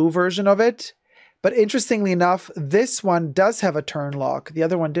also the blue version of it. But interestingly enough, this one does have a turn lock. The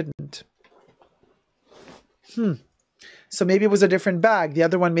other one didn't. So maybe it was a different bag. The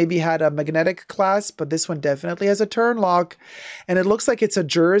other one maybe had a magnetic clasp, but this one definitely has a turn lock. And it looks like it's a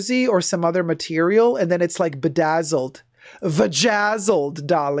jersey or some other material. And then it's like bedazzled. vajazzled,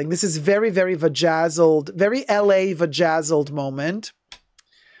 darling. This is very, very vajazzled, very LA vajazzled moment.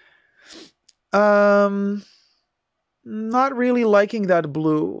 Not really liking that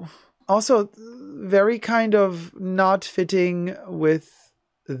blue. Also, very kind of not fitting with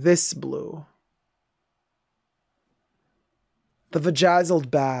this blue. The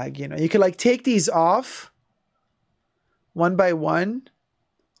vajazzled bag, you know. You could like take these off one by one.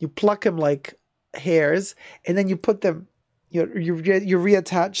 You pluck them like hairs, and then you put them, you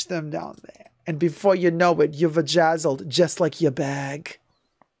reattach them down there. And before you know it, you're vajazzled just like your bag.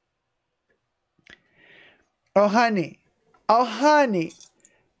 Oh, honey. Oh, honey.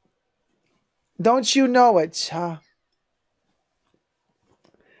 Don't you know it, cha?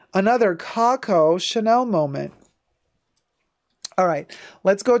 Another Coco Chanel moment. All right,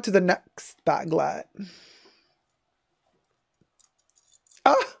 let's go to the next baglet.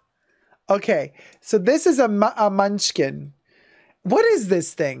 Oh, okay. So this is a munchkin. What is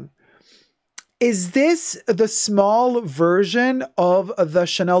this thing? Is this the small version of the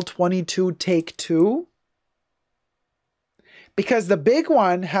Chanel 22 Take 2? Because the big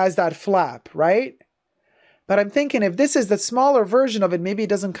one has that flap, right? But I'm thinking if this is the smaller version of it, maybe it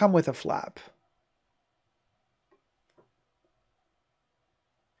doesn't come with a flap.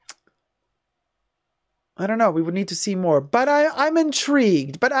 I don't know. We would need to see more. But I'm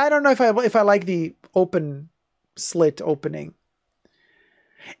intrigued. But I don't know if I like the open slit opening.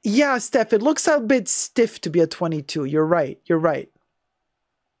 Yeah, Steph, it looks a bit stiff to be a 22. You're right. You're right.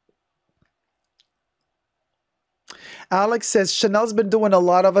 Alex says, Chanel's been doing a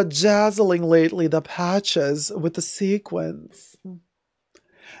lot of vajazzling lately, the patches with the sequins.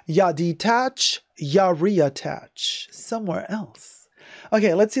 Ya detach, ya reattach. Somewhere else.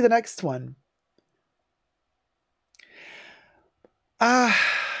 Okay, let's see the next one.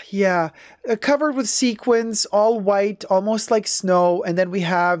 Yeah. Covered with sequins, all white, almost like snow. And then we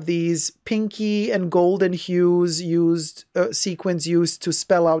have these pinky and golden hues used, sequins used to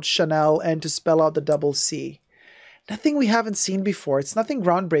spell out Chanel and to spell out the double C. Nothing we haven't seen before. It's nothing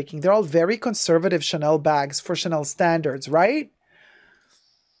groundbreaking. They're all very conservative Chanel bags for Chanel standards, right?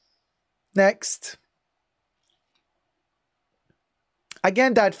 Next.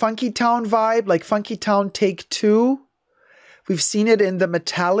 Again, that Funky Town vibe, like Funky Town Take 2. We've seen it in the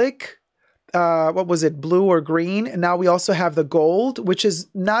metallic, what was it, blue or green? And now we also have the gold, which is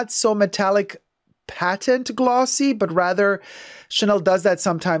not so metallic patent glossy, but rather Chanel does that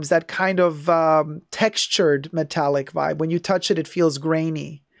sometimes, that kind of textured metallic vibe. When you touch it, it feels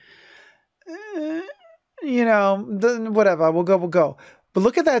grainy. You know, whatever, we'll go. But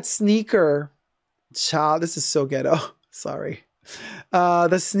look at that sneaker. Child, this is so ghetto. Sorry.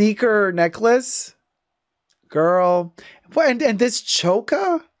 The sneaker necklace. Girl. And this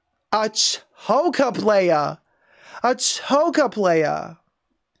choker? A choker player. A choker player.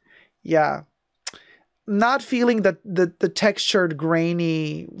 Yeah. Not feeling the textured,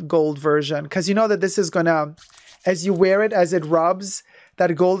 grainy gold version. Because you know that this is going to, as you wear it, as it rubs,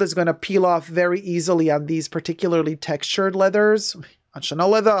 that gold is going to peel off very easily on these particularly textured leathers. On Chanel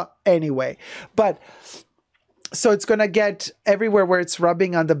leather, anyway. But, so it's going to get everywhere where it's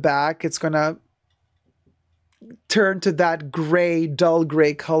rubbing on the back. It's going to turn to that gray, dull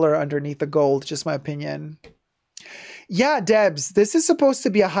gray color underneath the gold. Just my opinion. Yeah, Debs, this is supposed to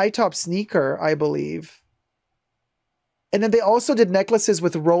be a high top sneaker, I believe. And then they also did necklaces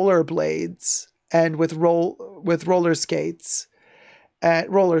with roller blades and with roller skates. And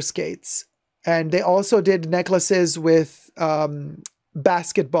they also did necklaces with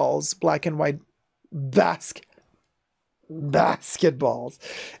basketballs, black and white basketballs.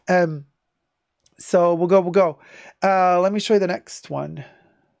 So we'll go. Let me show you the next one.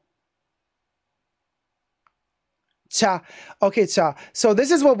 Cha. Okay, cha. So this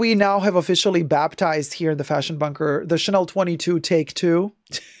is what we now have officially baptized here in the Fashion Bunker, the Chanel 22 Take 2.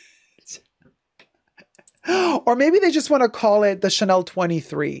 Or maybe they just want to call it the Chanel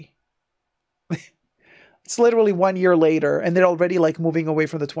 23. It's literally 1 year later and they're already like moving away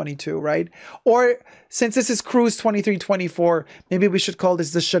from the 22, right? Or since this is Cruise 23, 24, maybe we should call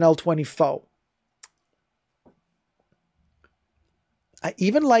this the Chanel 24. I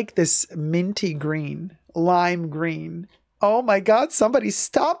even like this minty green, lime green. Oh my God, somebody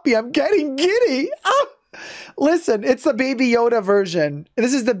stop me. I'm getting giddy. Ah! Listen, it's the Baby Yoda version.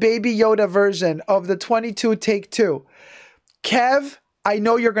 This is the Baby Yoda version of the 22 Take 2. Kev, I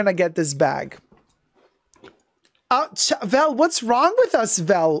know you're going to get this bag. Vel, what's wrong with us,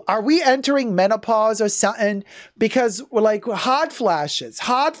 Vel? Are we entering menopause or something? Because we're like hot flashes.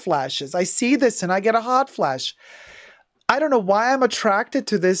 I see this and I get a hot flash. I don't know why I'm attracted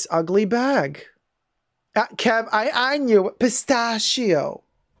to this ugly bag. Kev, I knew it. Pistachio.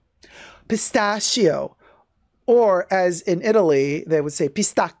 Pistachio. Or as in Italy, they would say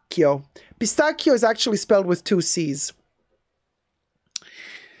pistacchio. Pistacchio is actually spelled with 2 C's.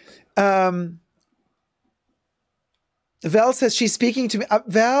 Vel says she's speaking to me.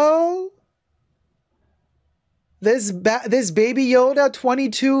 Vel? This baby Yoda,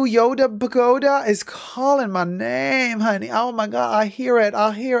 22 Yoda Pagoda is calling my name, honey. Oh my God, I hear it.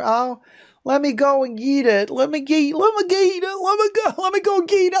 Oh, let me go and get it. Let me go get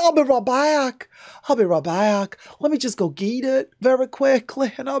it. I'll be right back. Let me just go get it very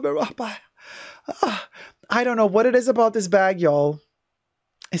quickly and I'll be right back. I don't know what it is about this bag, y'all.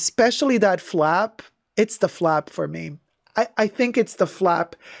 Especially that flap. It's the flap for me. I think it's the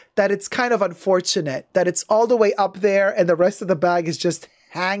flap that it's kind of unfortunate that it's all the way up there and the rest of the bag is just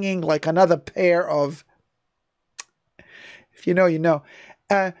hanging like another pair of, if you know, you know.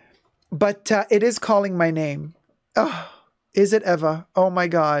 But it is calling my name. Oh, is it ever? Oh my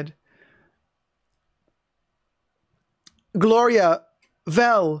God. Gloria,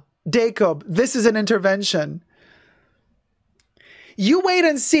 Vel, Dacob, this is an intervention. You wait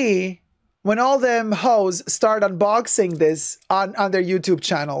and see when all them hoes start unboxing this on their YouTube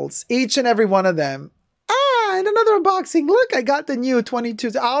channels. Each and every one of them. And another unboxing. Look, I got the new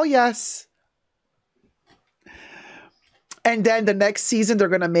 22. Oh, yes. And then the next season, they're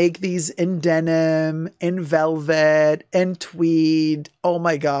going to make these in denim, in velvet, in tweed. Oh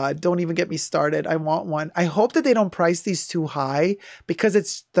my God. Don't even get me started. I want one. I hope that they don't price these too high because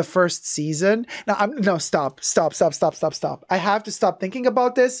it's the first season. No, stop. I have to stop thinking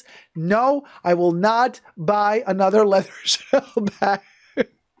about this. No, I will not buy another leather shell bag.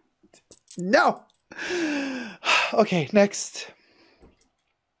 No. Okay, next.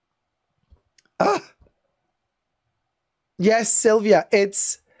 Yes, Sylvia,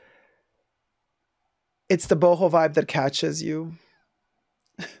 it's the boho vibe that catches you.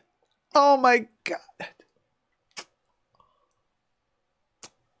 Oh my God.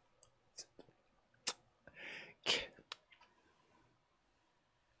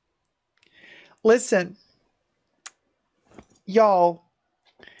 Listen, y'all,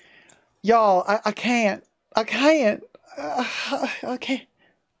 I can't.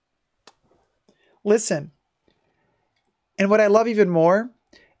 Listen. And what I love even more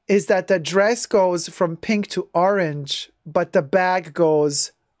is that the dress goes from pink to orange, but the bag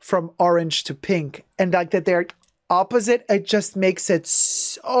goes from orange to pink. And like that they're opposite, it just makes it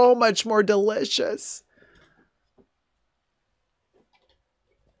so much more delicious.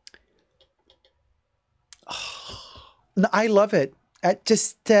 Oh, I love it.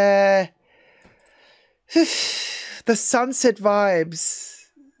 Just the sunset vibes.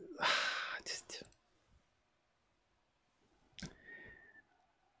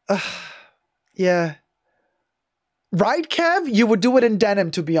 Yeah. Right, Kev? You would do it in denim,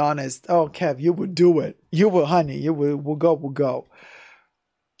 to be honest. Oh, Kev, you would do it. You will, honey. You will. We'll go.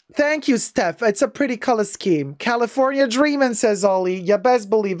 Thank you, Steph. It's a pretty color scheme. California Dreamin', says Ollie. You best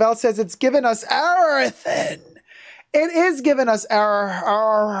believe. Val says it's giving us everything. It is giving us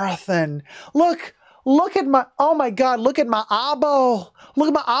everything. Look at my, oh my God, look at my eyeball. Look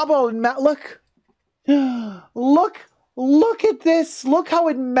at my eyeball. And look at this. Look how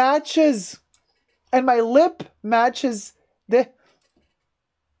it matches. And my lip matches the...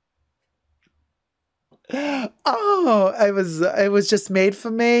 Oh, it was just made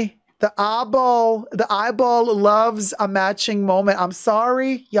for me. The eyeball loves a matching moment. I'm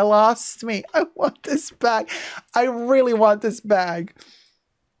sorry, you lost me. I want this bag. I really want this bag.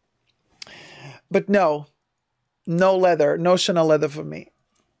 But no leather, no Chanel leather for me.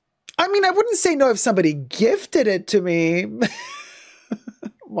 I mean, I wouldn't say no if somebody gifted it to me.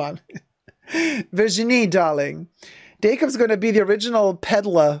 What? Virginie, darling. Dacob's going to be the original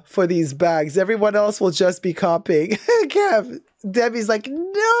peddler for these bags. Everyone else will just be copying. Kev, Debbie's like,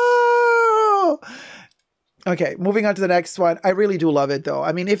 no! Okay, moving on to the next one. I really do love it, though.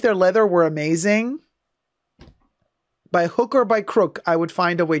 I mean, if their leather were amazing, by hook or by crook, I would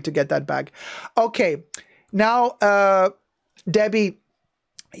find a way to get that bag. Okay, now, Debbie,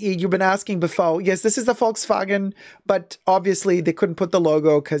 you've been asking before. Yes, this is the Volkswagen, but obviously they couldn't put the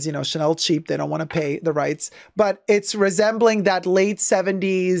logo because, you know, Chanel cheap. They don't want to pay the rights. But it's resembling that late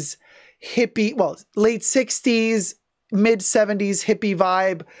 70s hippie, well, late 60s, mid 70s hippie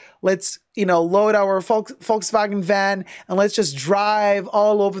vibe. Let's, you know, load our Volkswagen van and let's just drive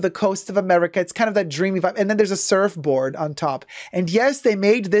all over the coast of America. It's kind of that dreamy vibe. And then there's a surfboard on top. And yes, they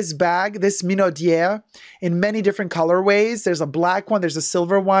made this bag, this Minaudière, in many different colorways. There's a black one, there's a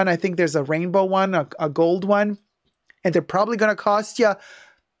silver one, I think there's a rainbow one, a gold one. And they're probably going to cost you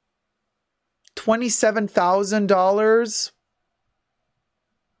 $27,000,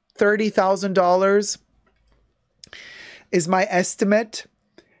 $30,000 is my estimate.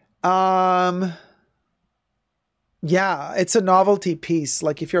 Yeah, it's a novelty piece.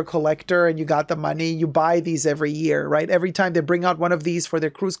 Like if you're a collector and you got the money, you buy these every year, right? Every time they bring out one of these for their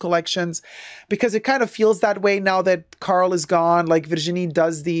cruise collections, because it kind of feels that way now that Carl is gone. Like Virginie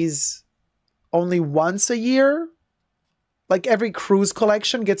does these only once a year. Like every cruise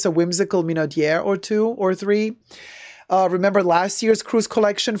collection gets a whimsical Minaudière or 2 or 3. Remember last year's cruise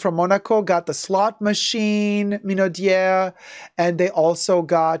collection from Monaco got the slot machine Minaudière, and they also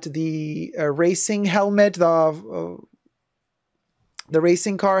got the racing helmet, the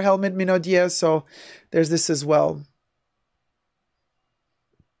racing car helmet Minaudière. So there's this as well.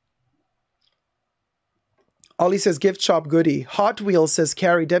 Ollie says gift shop goodie. Hot Wheels says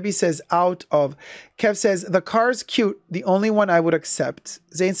Carrie. Debbie says out of. Kev says the car's cute. The only one I would accept.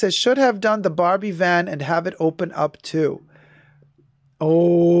 Zane says should have done the Barbie van and have it open up too.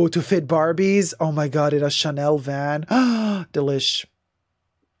 Oh, to fit Barbies. Oh my God, in a Chanel van. Delish.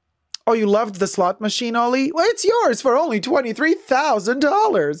 Oh, you loved the slot machine, Ollie? Well, it's yours for only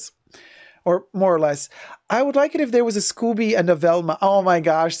 $23,000. Or more or less. I would like it if there was a Scooby and a Velma. Oh my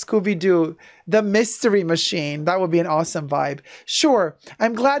gosh, Scooby-Doo. The mystery machine. That would be an awesome vibe. Sure,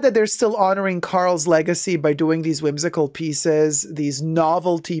 I'm glad that they're still honoring Carl's legacy by doing these whimsical pieces, these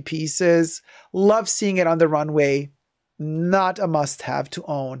novelty pieces. Love seeing it on the runway. Not a must-have to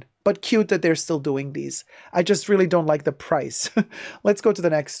own, but cute that they're still doing these. I just really don't like the price. Let's go to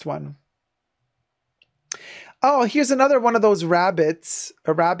the next one. Oh, here's another one of those rabbit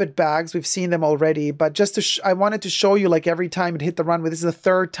bags. We've seen them already, but just to I wanted to show you, like every time it hit the runway, this is the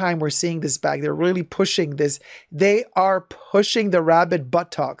third time we're seeing this bag. They're really pushing this. They are pushing the rabbit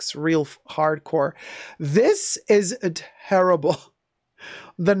buttocks real hardcore. This is terrible.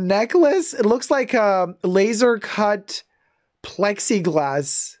 The necklace, it looks like a laser cut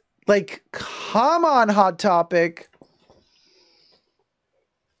plexiglass. Like, come on, Hot Topic.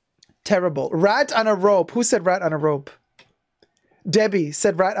 Terrible. Rat on a rope. Who said rat on a rope? Debbie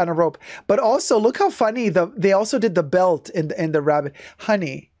said rat on a rope. But also, look how funny they also did the belt in the rabbit.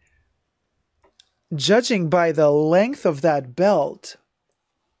 Honey, judging by the length of that belt,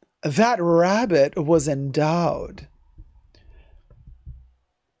 that rabbit was endowed.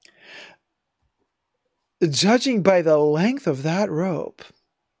 Judging by the length of that rope,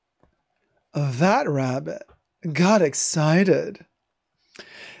 that rabbit got excited.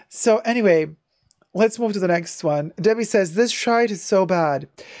 So anyway, let's move to the next one. Debbie says, this shite is so bad.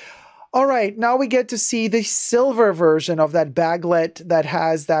 All right, now we get to see the silver version of that baglet that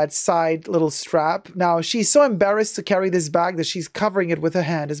has that side little strap. Now, she's so embarrassed to carry this bag that she's covering it with her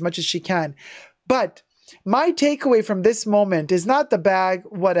hand as much as she can. But my takeaway from this moment is not the bag,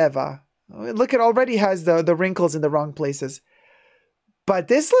 whatever. Look, it already has the wrinkles in the wrong places. But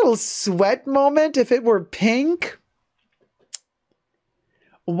this little sweat moment, if it were pink...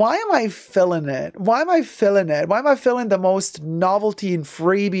 Why am I filling it? Why am I filling it? Why am I filling the most novelty and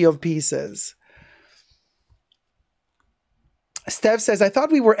freebie of pieces? Steph says, I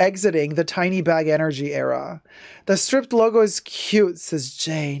thought we were exiting the tiny bag energy era. The stripped logo is cute, says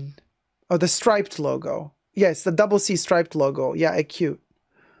Jane. Oh, the striped logo. Yes, the double C striped logo. Yeah, cute.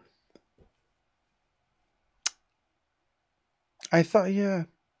 I thought, yeah.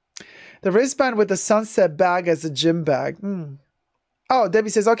 The wristband with the sunset bag as a gym bag. Oh, Debbie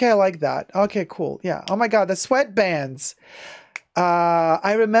says, okay, I like that. Okay, cool. Yeah. Oh my God, the sweatbands.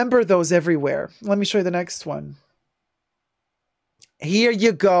 I remember those everywhere. Let me show you the next one. Here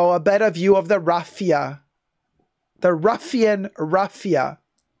you go. A better view of the raffia. The ruffian raffia.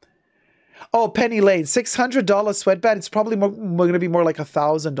 Oh, Penny Lane. $600 sweatband. It's probably going to be more like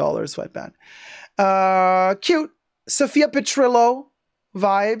 $1,000 sweatband. Cute. Sophia Petrillo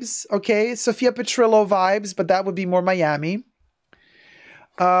vibes. Okay, Sophia Petrillo vibes, but that would be more Miami.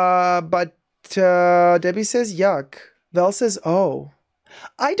 But Debbie says, yuck. Vel says, oh.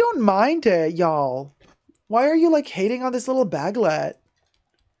 I don't mind it, y'all. Why are you, like, hating on this little baglet?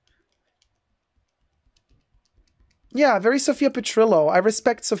 Yeah, very Sophia Petrillo. I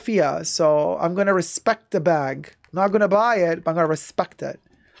respect Sophia, so I'm going to respect the bag. I'm not going to buy it, but I'm going to respect it.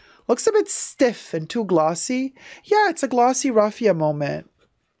 Looks a bit stiff and too glossy. Yeah, it's a glossy raffia moment.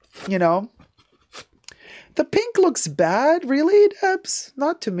 You know? The pink looks bad, really, Debs?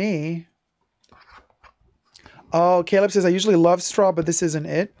 Not to me. Oh, Caleb says, I usually love straw, but this isn't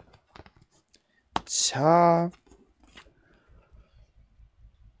it. Cha.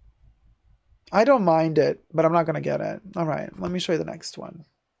 I don't mind it, but I'm not going to get it. All right, let me show you the next one.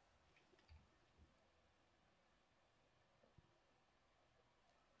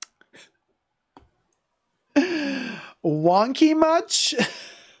 Wonky much?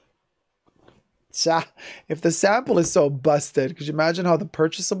 If the sample is so busted, could you imagine how the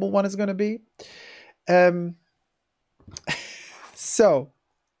purchasable one is going to be? So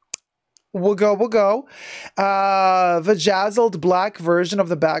we'll go. Vajazzled black version of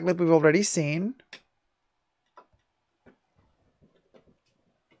the baglet we've already seen.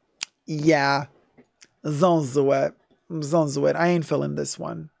 Yeah. Zonzuet. I ain't feeling this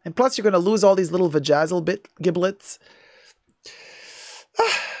one. And plus you're going to lose all these little vajazzle giblets.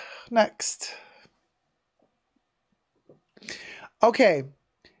 Next. Okay.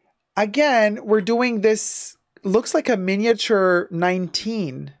 Again, we're doing this, looks like a miniature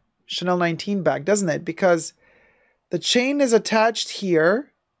 19, Chanel 19 bag, doesn't it? Because the chain is attached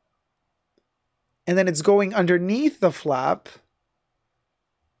here, and then it's going underneath the flap.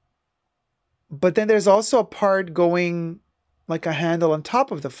 But then there's also a part going like a handle on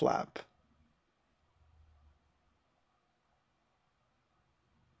top of the flap.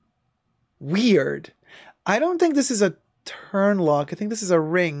 Weird. I don't think this is a turn lock. I think this is a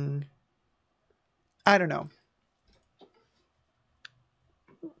ring. I don't know.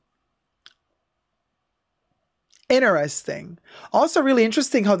 Interesting. Also really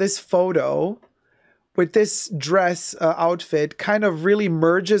interesting how this photo with this dress outfit kind of really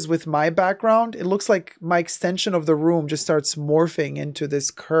merges with my background. It looks like my extension of the room just starts morphing into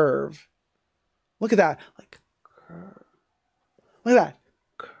this curve. Look at that. Like, curve. Look at that.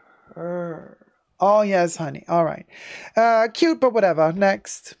 Curve. Oh, yes, honey. All right. Cute, but whatever.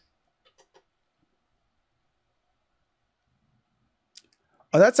 Next.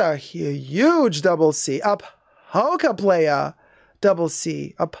 Oh, that's a huge double C. Up polka player double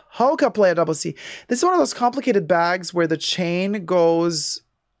C. A polka player double C. This is one of those complicated bags where the chain goes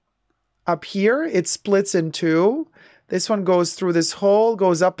up here. It splits in two. This one goes through this hole,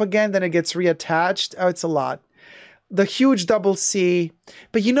 goes up again, then it gets reattached. Oh, it's a lot. The huge double C.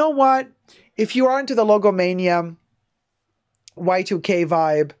 But you know what? If you are into the Logomania Y2K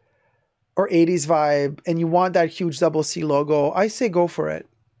vibe or 80s vibe and you want that huge double C logo, I say go for it.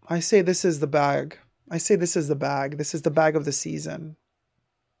 I say this is the bag. I say this is the bag. This is the bag of the season.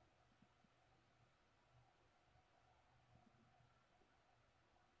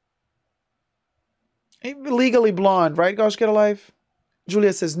 Legally blonde, right? Gosh, get a life.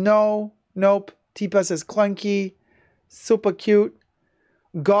 Julia says no. Nope. Tipa says clunky. Super cute.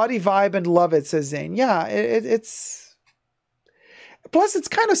 Gaudy vibe and love it, says Zane. Yeah, it's... Plus, it's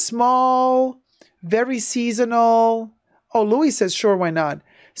kind of small. Very seasonal. Oh, Louis says, sure, why not?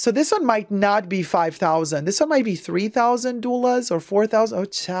 So this one might not be 5,000. This one might be 3,000 doulas or 4,000. Oh,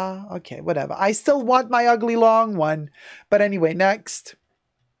 cha. Okay, whatever. I still want my ugly long one. But anyway, next.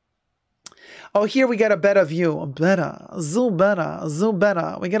 Oh, here we get a better view. Better. Zoom better. Zoom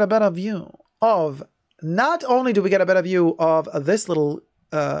better. We get a better view of... Not only do we get a better view of this little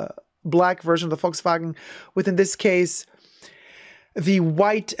black version of the Volkswagen, with, in this case, the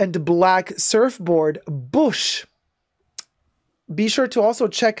white and black surfboard bush. Be sure to also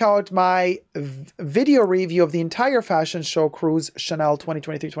check out my video review of the entire fashion show cruise Chanel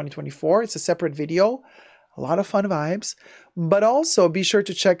 2023-2024. It's a separate video. A lot of fun vibes. But also be sure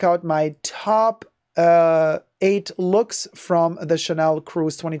to check out my top 8 looks from the Chanel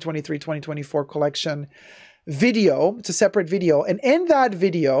Cruise 2023-2024 collection video. It's a separate video. And in that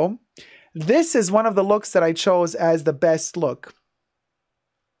video, this is one of the looks that I chose as the best look.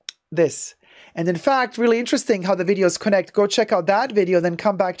 This. And in fact, really interesting how the videos connect. Go check out that video, then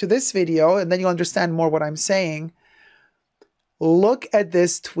come back to this video, and then you'll understand more what I'm saying. Look at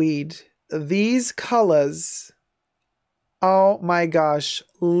this tweed. These colors. Oh my gosh.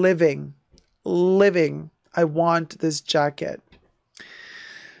 Living. I want this jacket.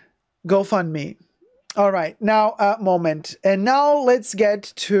 GoFundMe. All right. Now, a moment. And now let's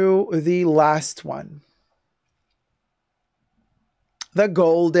get to the last one. The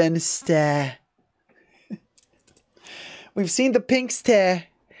golden stare. We've seen the pink stare,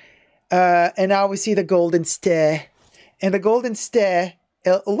 and now we see the golden stare. And the golden stare,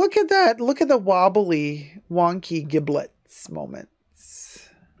 look at that. Look at the wobbly, wonky giblets moments.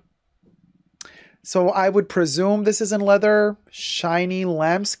 So I would presume this is in leather, shiny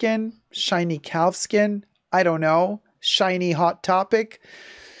lambskin, shiny calfskin, I don't know, shiny Hot Topic.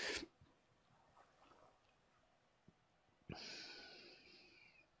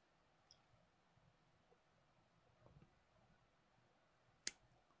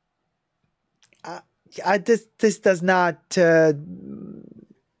 This does not, I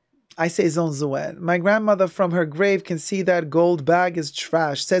say zonzuet. My grandmother from her grave can see that gold bag is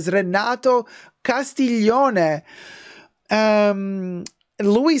trash, says Renato Castiglione.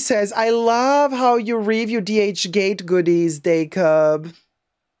 Louis says, I love how you review DH Gate goodies, Dacob.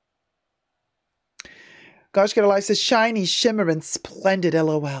 Gosh Get Alive says, shiny, shimmering, splendid,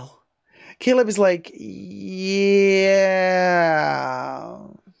 LOL. Caleb is like, yeah.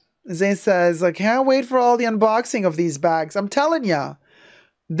 Zane says, I can't wait for all the unboxing of these bags. I'm telling ya,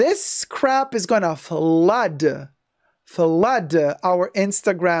 this crap is gonna flood our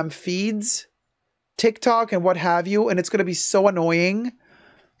Instagram feeds, TikTok, and what have you, and it's gonna be so annoying.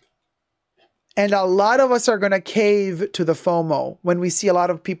 And a lot of us are gonna cave to the FOMO when we see a lot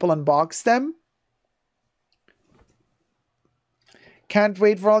of people unbox them. Can't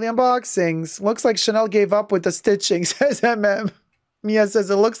wait for all the unboxings. Looks like Chanel gave up with the stitching, says MM. Mia says,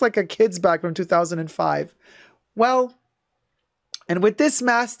 it looks like a kid's bag from 2005. Well, and with this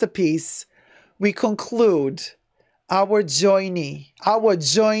masterpiece, we conclude our journey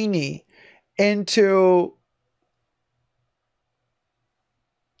into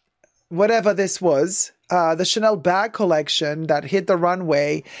whatever this was, the Chanel bag collection that hit the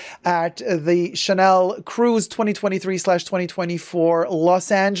runway at the Chanel Cruise 2023/2024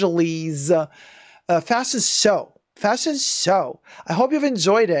 Los Angeles fashion show. I hope you've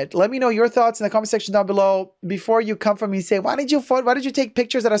enjoyed it. Let me know your thoughts in the comment section down below. Before you come from me and say, why did you take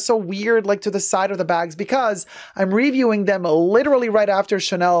pictures that are so weird, like to the side of the bags? Because I'm reviewing them literally right after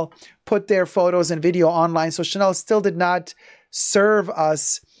Chanel put their photos and video online. So Chanel still did not serve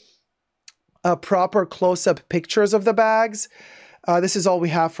us proper close-up pictures of the bags. This is all we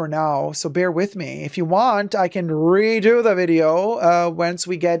have for now, so bear with me. If you want, I can redo the video once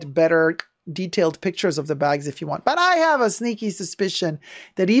we get better detailed pictures of the bags if you want. But I have a sneaky suspicion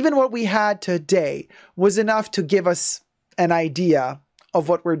that even what we had today was enough to give us an idea of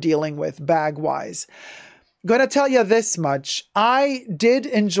what we're dealing with bag-wise. Gonna tell you this much. I did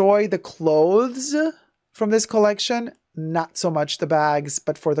enjoy the clothes from this collection. Not so much the bags,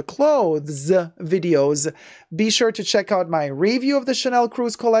 but for the clothes videos, be sure to check out my review of the Chanel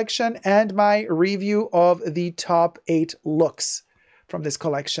Cruise collection and my review of the top 8 looks from this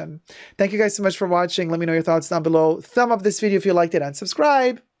collection. Thank you guys so much for watching. Let me know your thoughts down below. Thumb up this video if you liked it and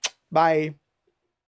subscribe. Bye.